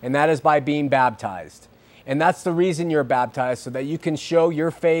Him, and that is by being baptized. And that's the reason you're baptized, so that you can show your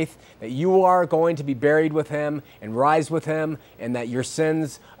faith that you are going to be buried with Him and rise with Him, and that your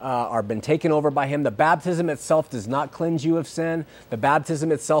sins are been taken over by Him. The baptism itself does not cleanse you of sin. The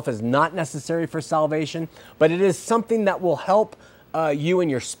baptism itself is not necessary for salvation, but it is something that will help you in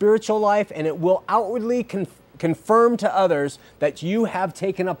your spiritual life, and it will outwardly confirm to others that you have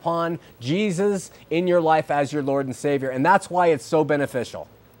taken upon Jesus in your life as your Lord and Savior. And that's why it's so beneficial.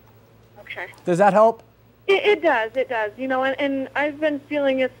 Okay. Does that help? It does. And I've been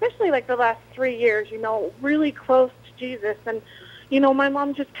feeling, especially like the last 3 years, really close to Jesus. And, my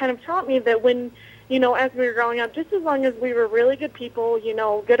mom just kind of taught me that when, as we were growing up, just as long as we were really good people,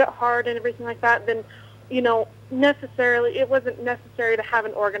 good at heart and everything like that, then, it wasn't necessary to have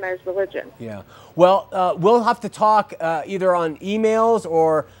an organized religion. Yeah. Well, we'll have to talk either on emails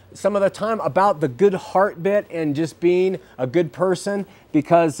or some other time about the good heart bit and just being a good person,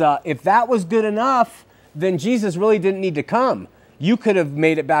 because if that was good enough, then Jesus really didn't need to come. You could have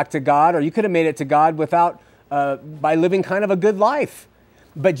made it back to God, or you could have made it to God without by living kind of a good life.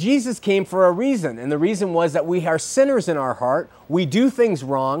 But Jesus came for a reason, and the reason was that we are sinners in our heart, we do things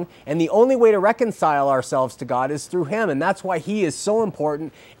wrong, and the only way to reconcile ourselves to God is through Him, and that's why He is so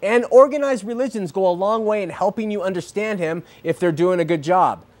important. And organized religions go a long way in helping you understand Him if they're doing a good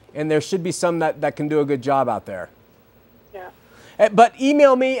job, and there should be some that can do a good job out there. Yeah. But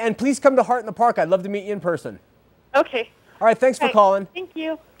email me, and please come to Heart in the Park. I'd love to meet you in person. Okay. All right, thanks for calling. Thank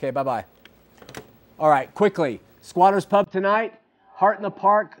you. Okay, bye-bye. All right, quickly, Squatters Pub tonight. Heart in the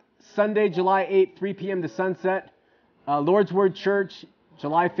Park, Sunday, July 8th, 3 p.m. to sunset. Lord's Word Church,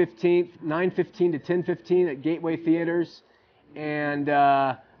 July 15th, 9:15 to 10:15 at Gateway Theaters. And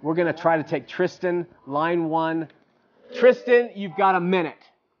we're going to try to take Tristan, line 1. Tristan, you've got a minute.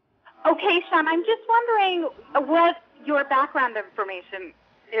 Okay, Sean, I'm just wondering what your background information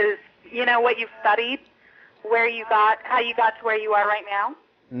is, what you've studied, how you got to where you are right now.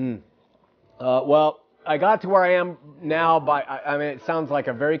 Well, I got to where I am now it sounds like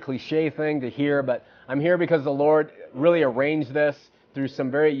a very cliche thing to hear, but I'm here because the Lord really arranged this through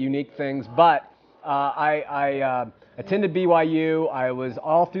some very unique things. But I attended BYU. I was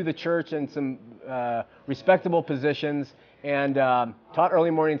all through the church in some respectable positions, and taught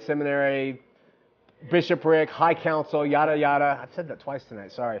early morning seminary, bishopric, high council, yada, yada. I've said that twice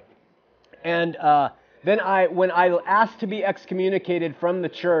tonight, sorry. And then when I asked to be excommunicated from the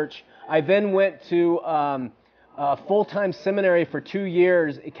church, I then went to a full-time seminary for 2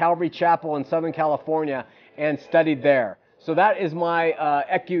 years at Calvary Chapel in Southern California and studied there. So that is my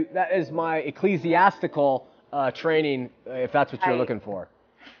ecclesiastical training, if that's what you're looking for.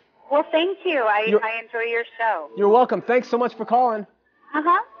 Well, thank you. I enjoy your show. You're welcome. Thanks so much for calling.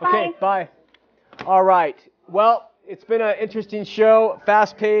 Bye. Okay, bye. All right. Well, it's been an interesting show,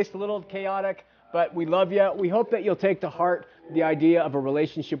 fast-paced, a little chaotic, but we love you. We hope that you'll take to heart the idea of a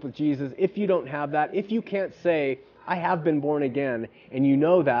relationship with Jesus. If you don't have that, if you can't say, I have been born again, and you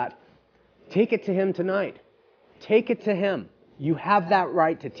know that, take it to Him tonight. Take it to Him. You have that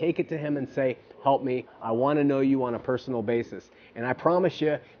right to take it to Him and say, help me. I want to know you on a personal basis. And I promise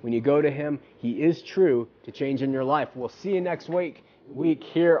you, when you go to Him, He is true to change in your life. We'll see you next week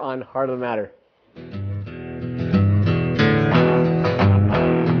here on Heart of the Matter.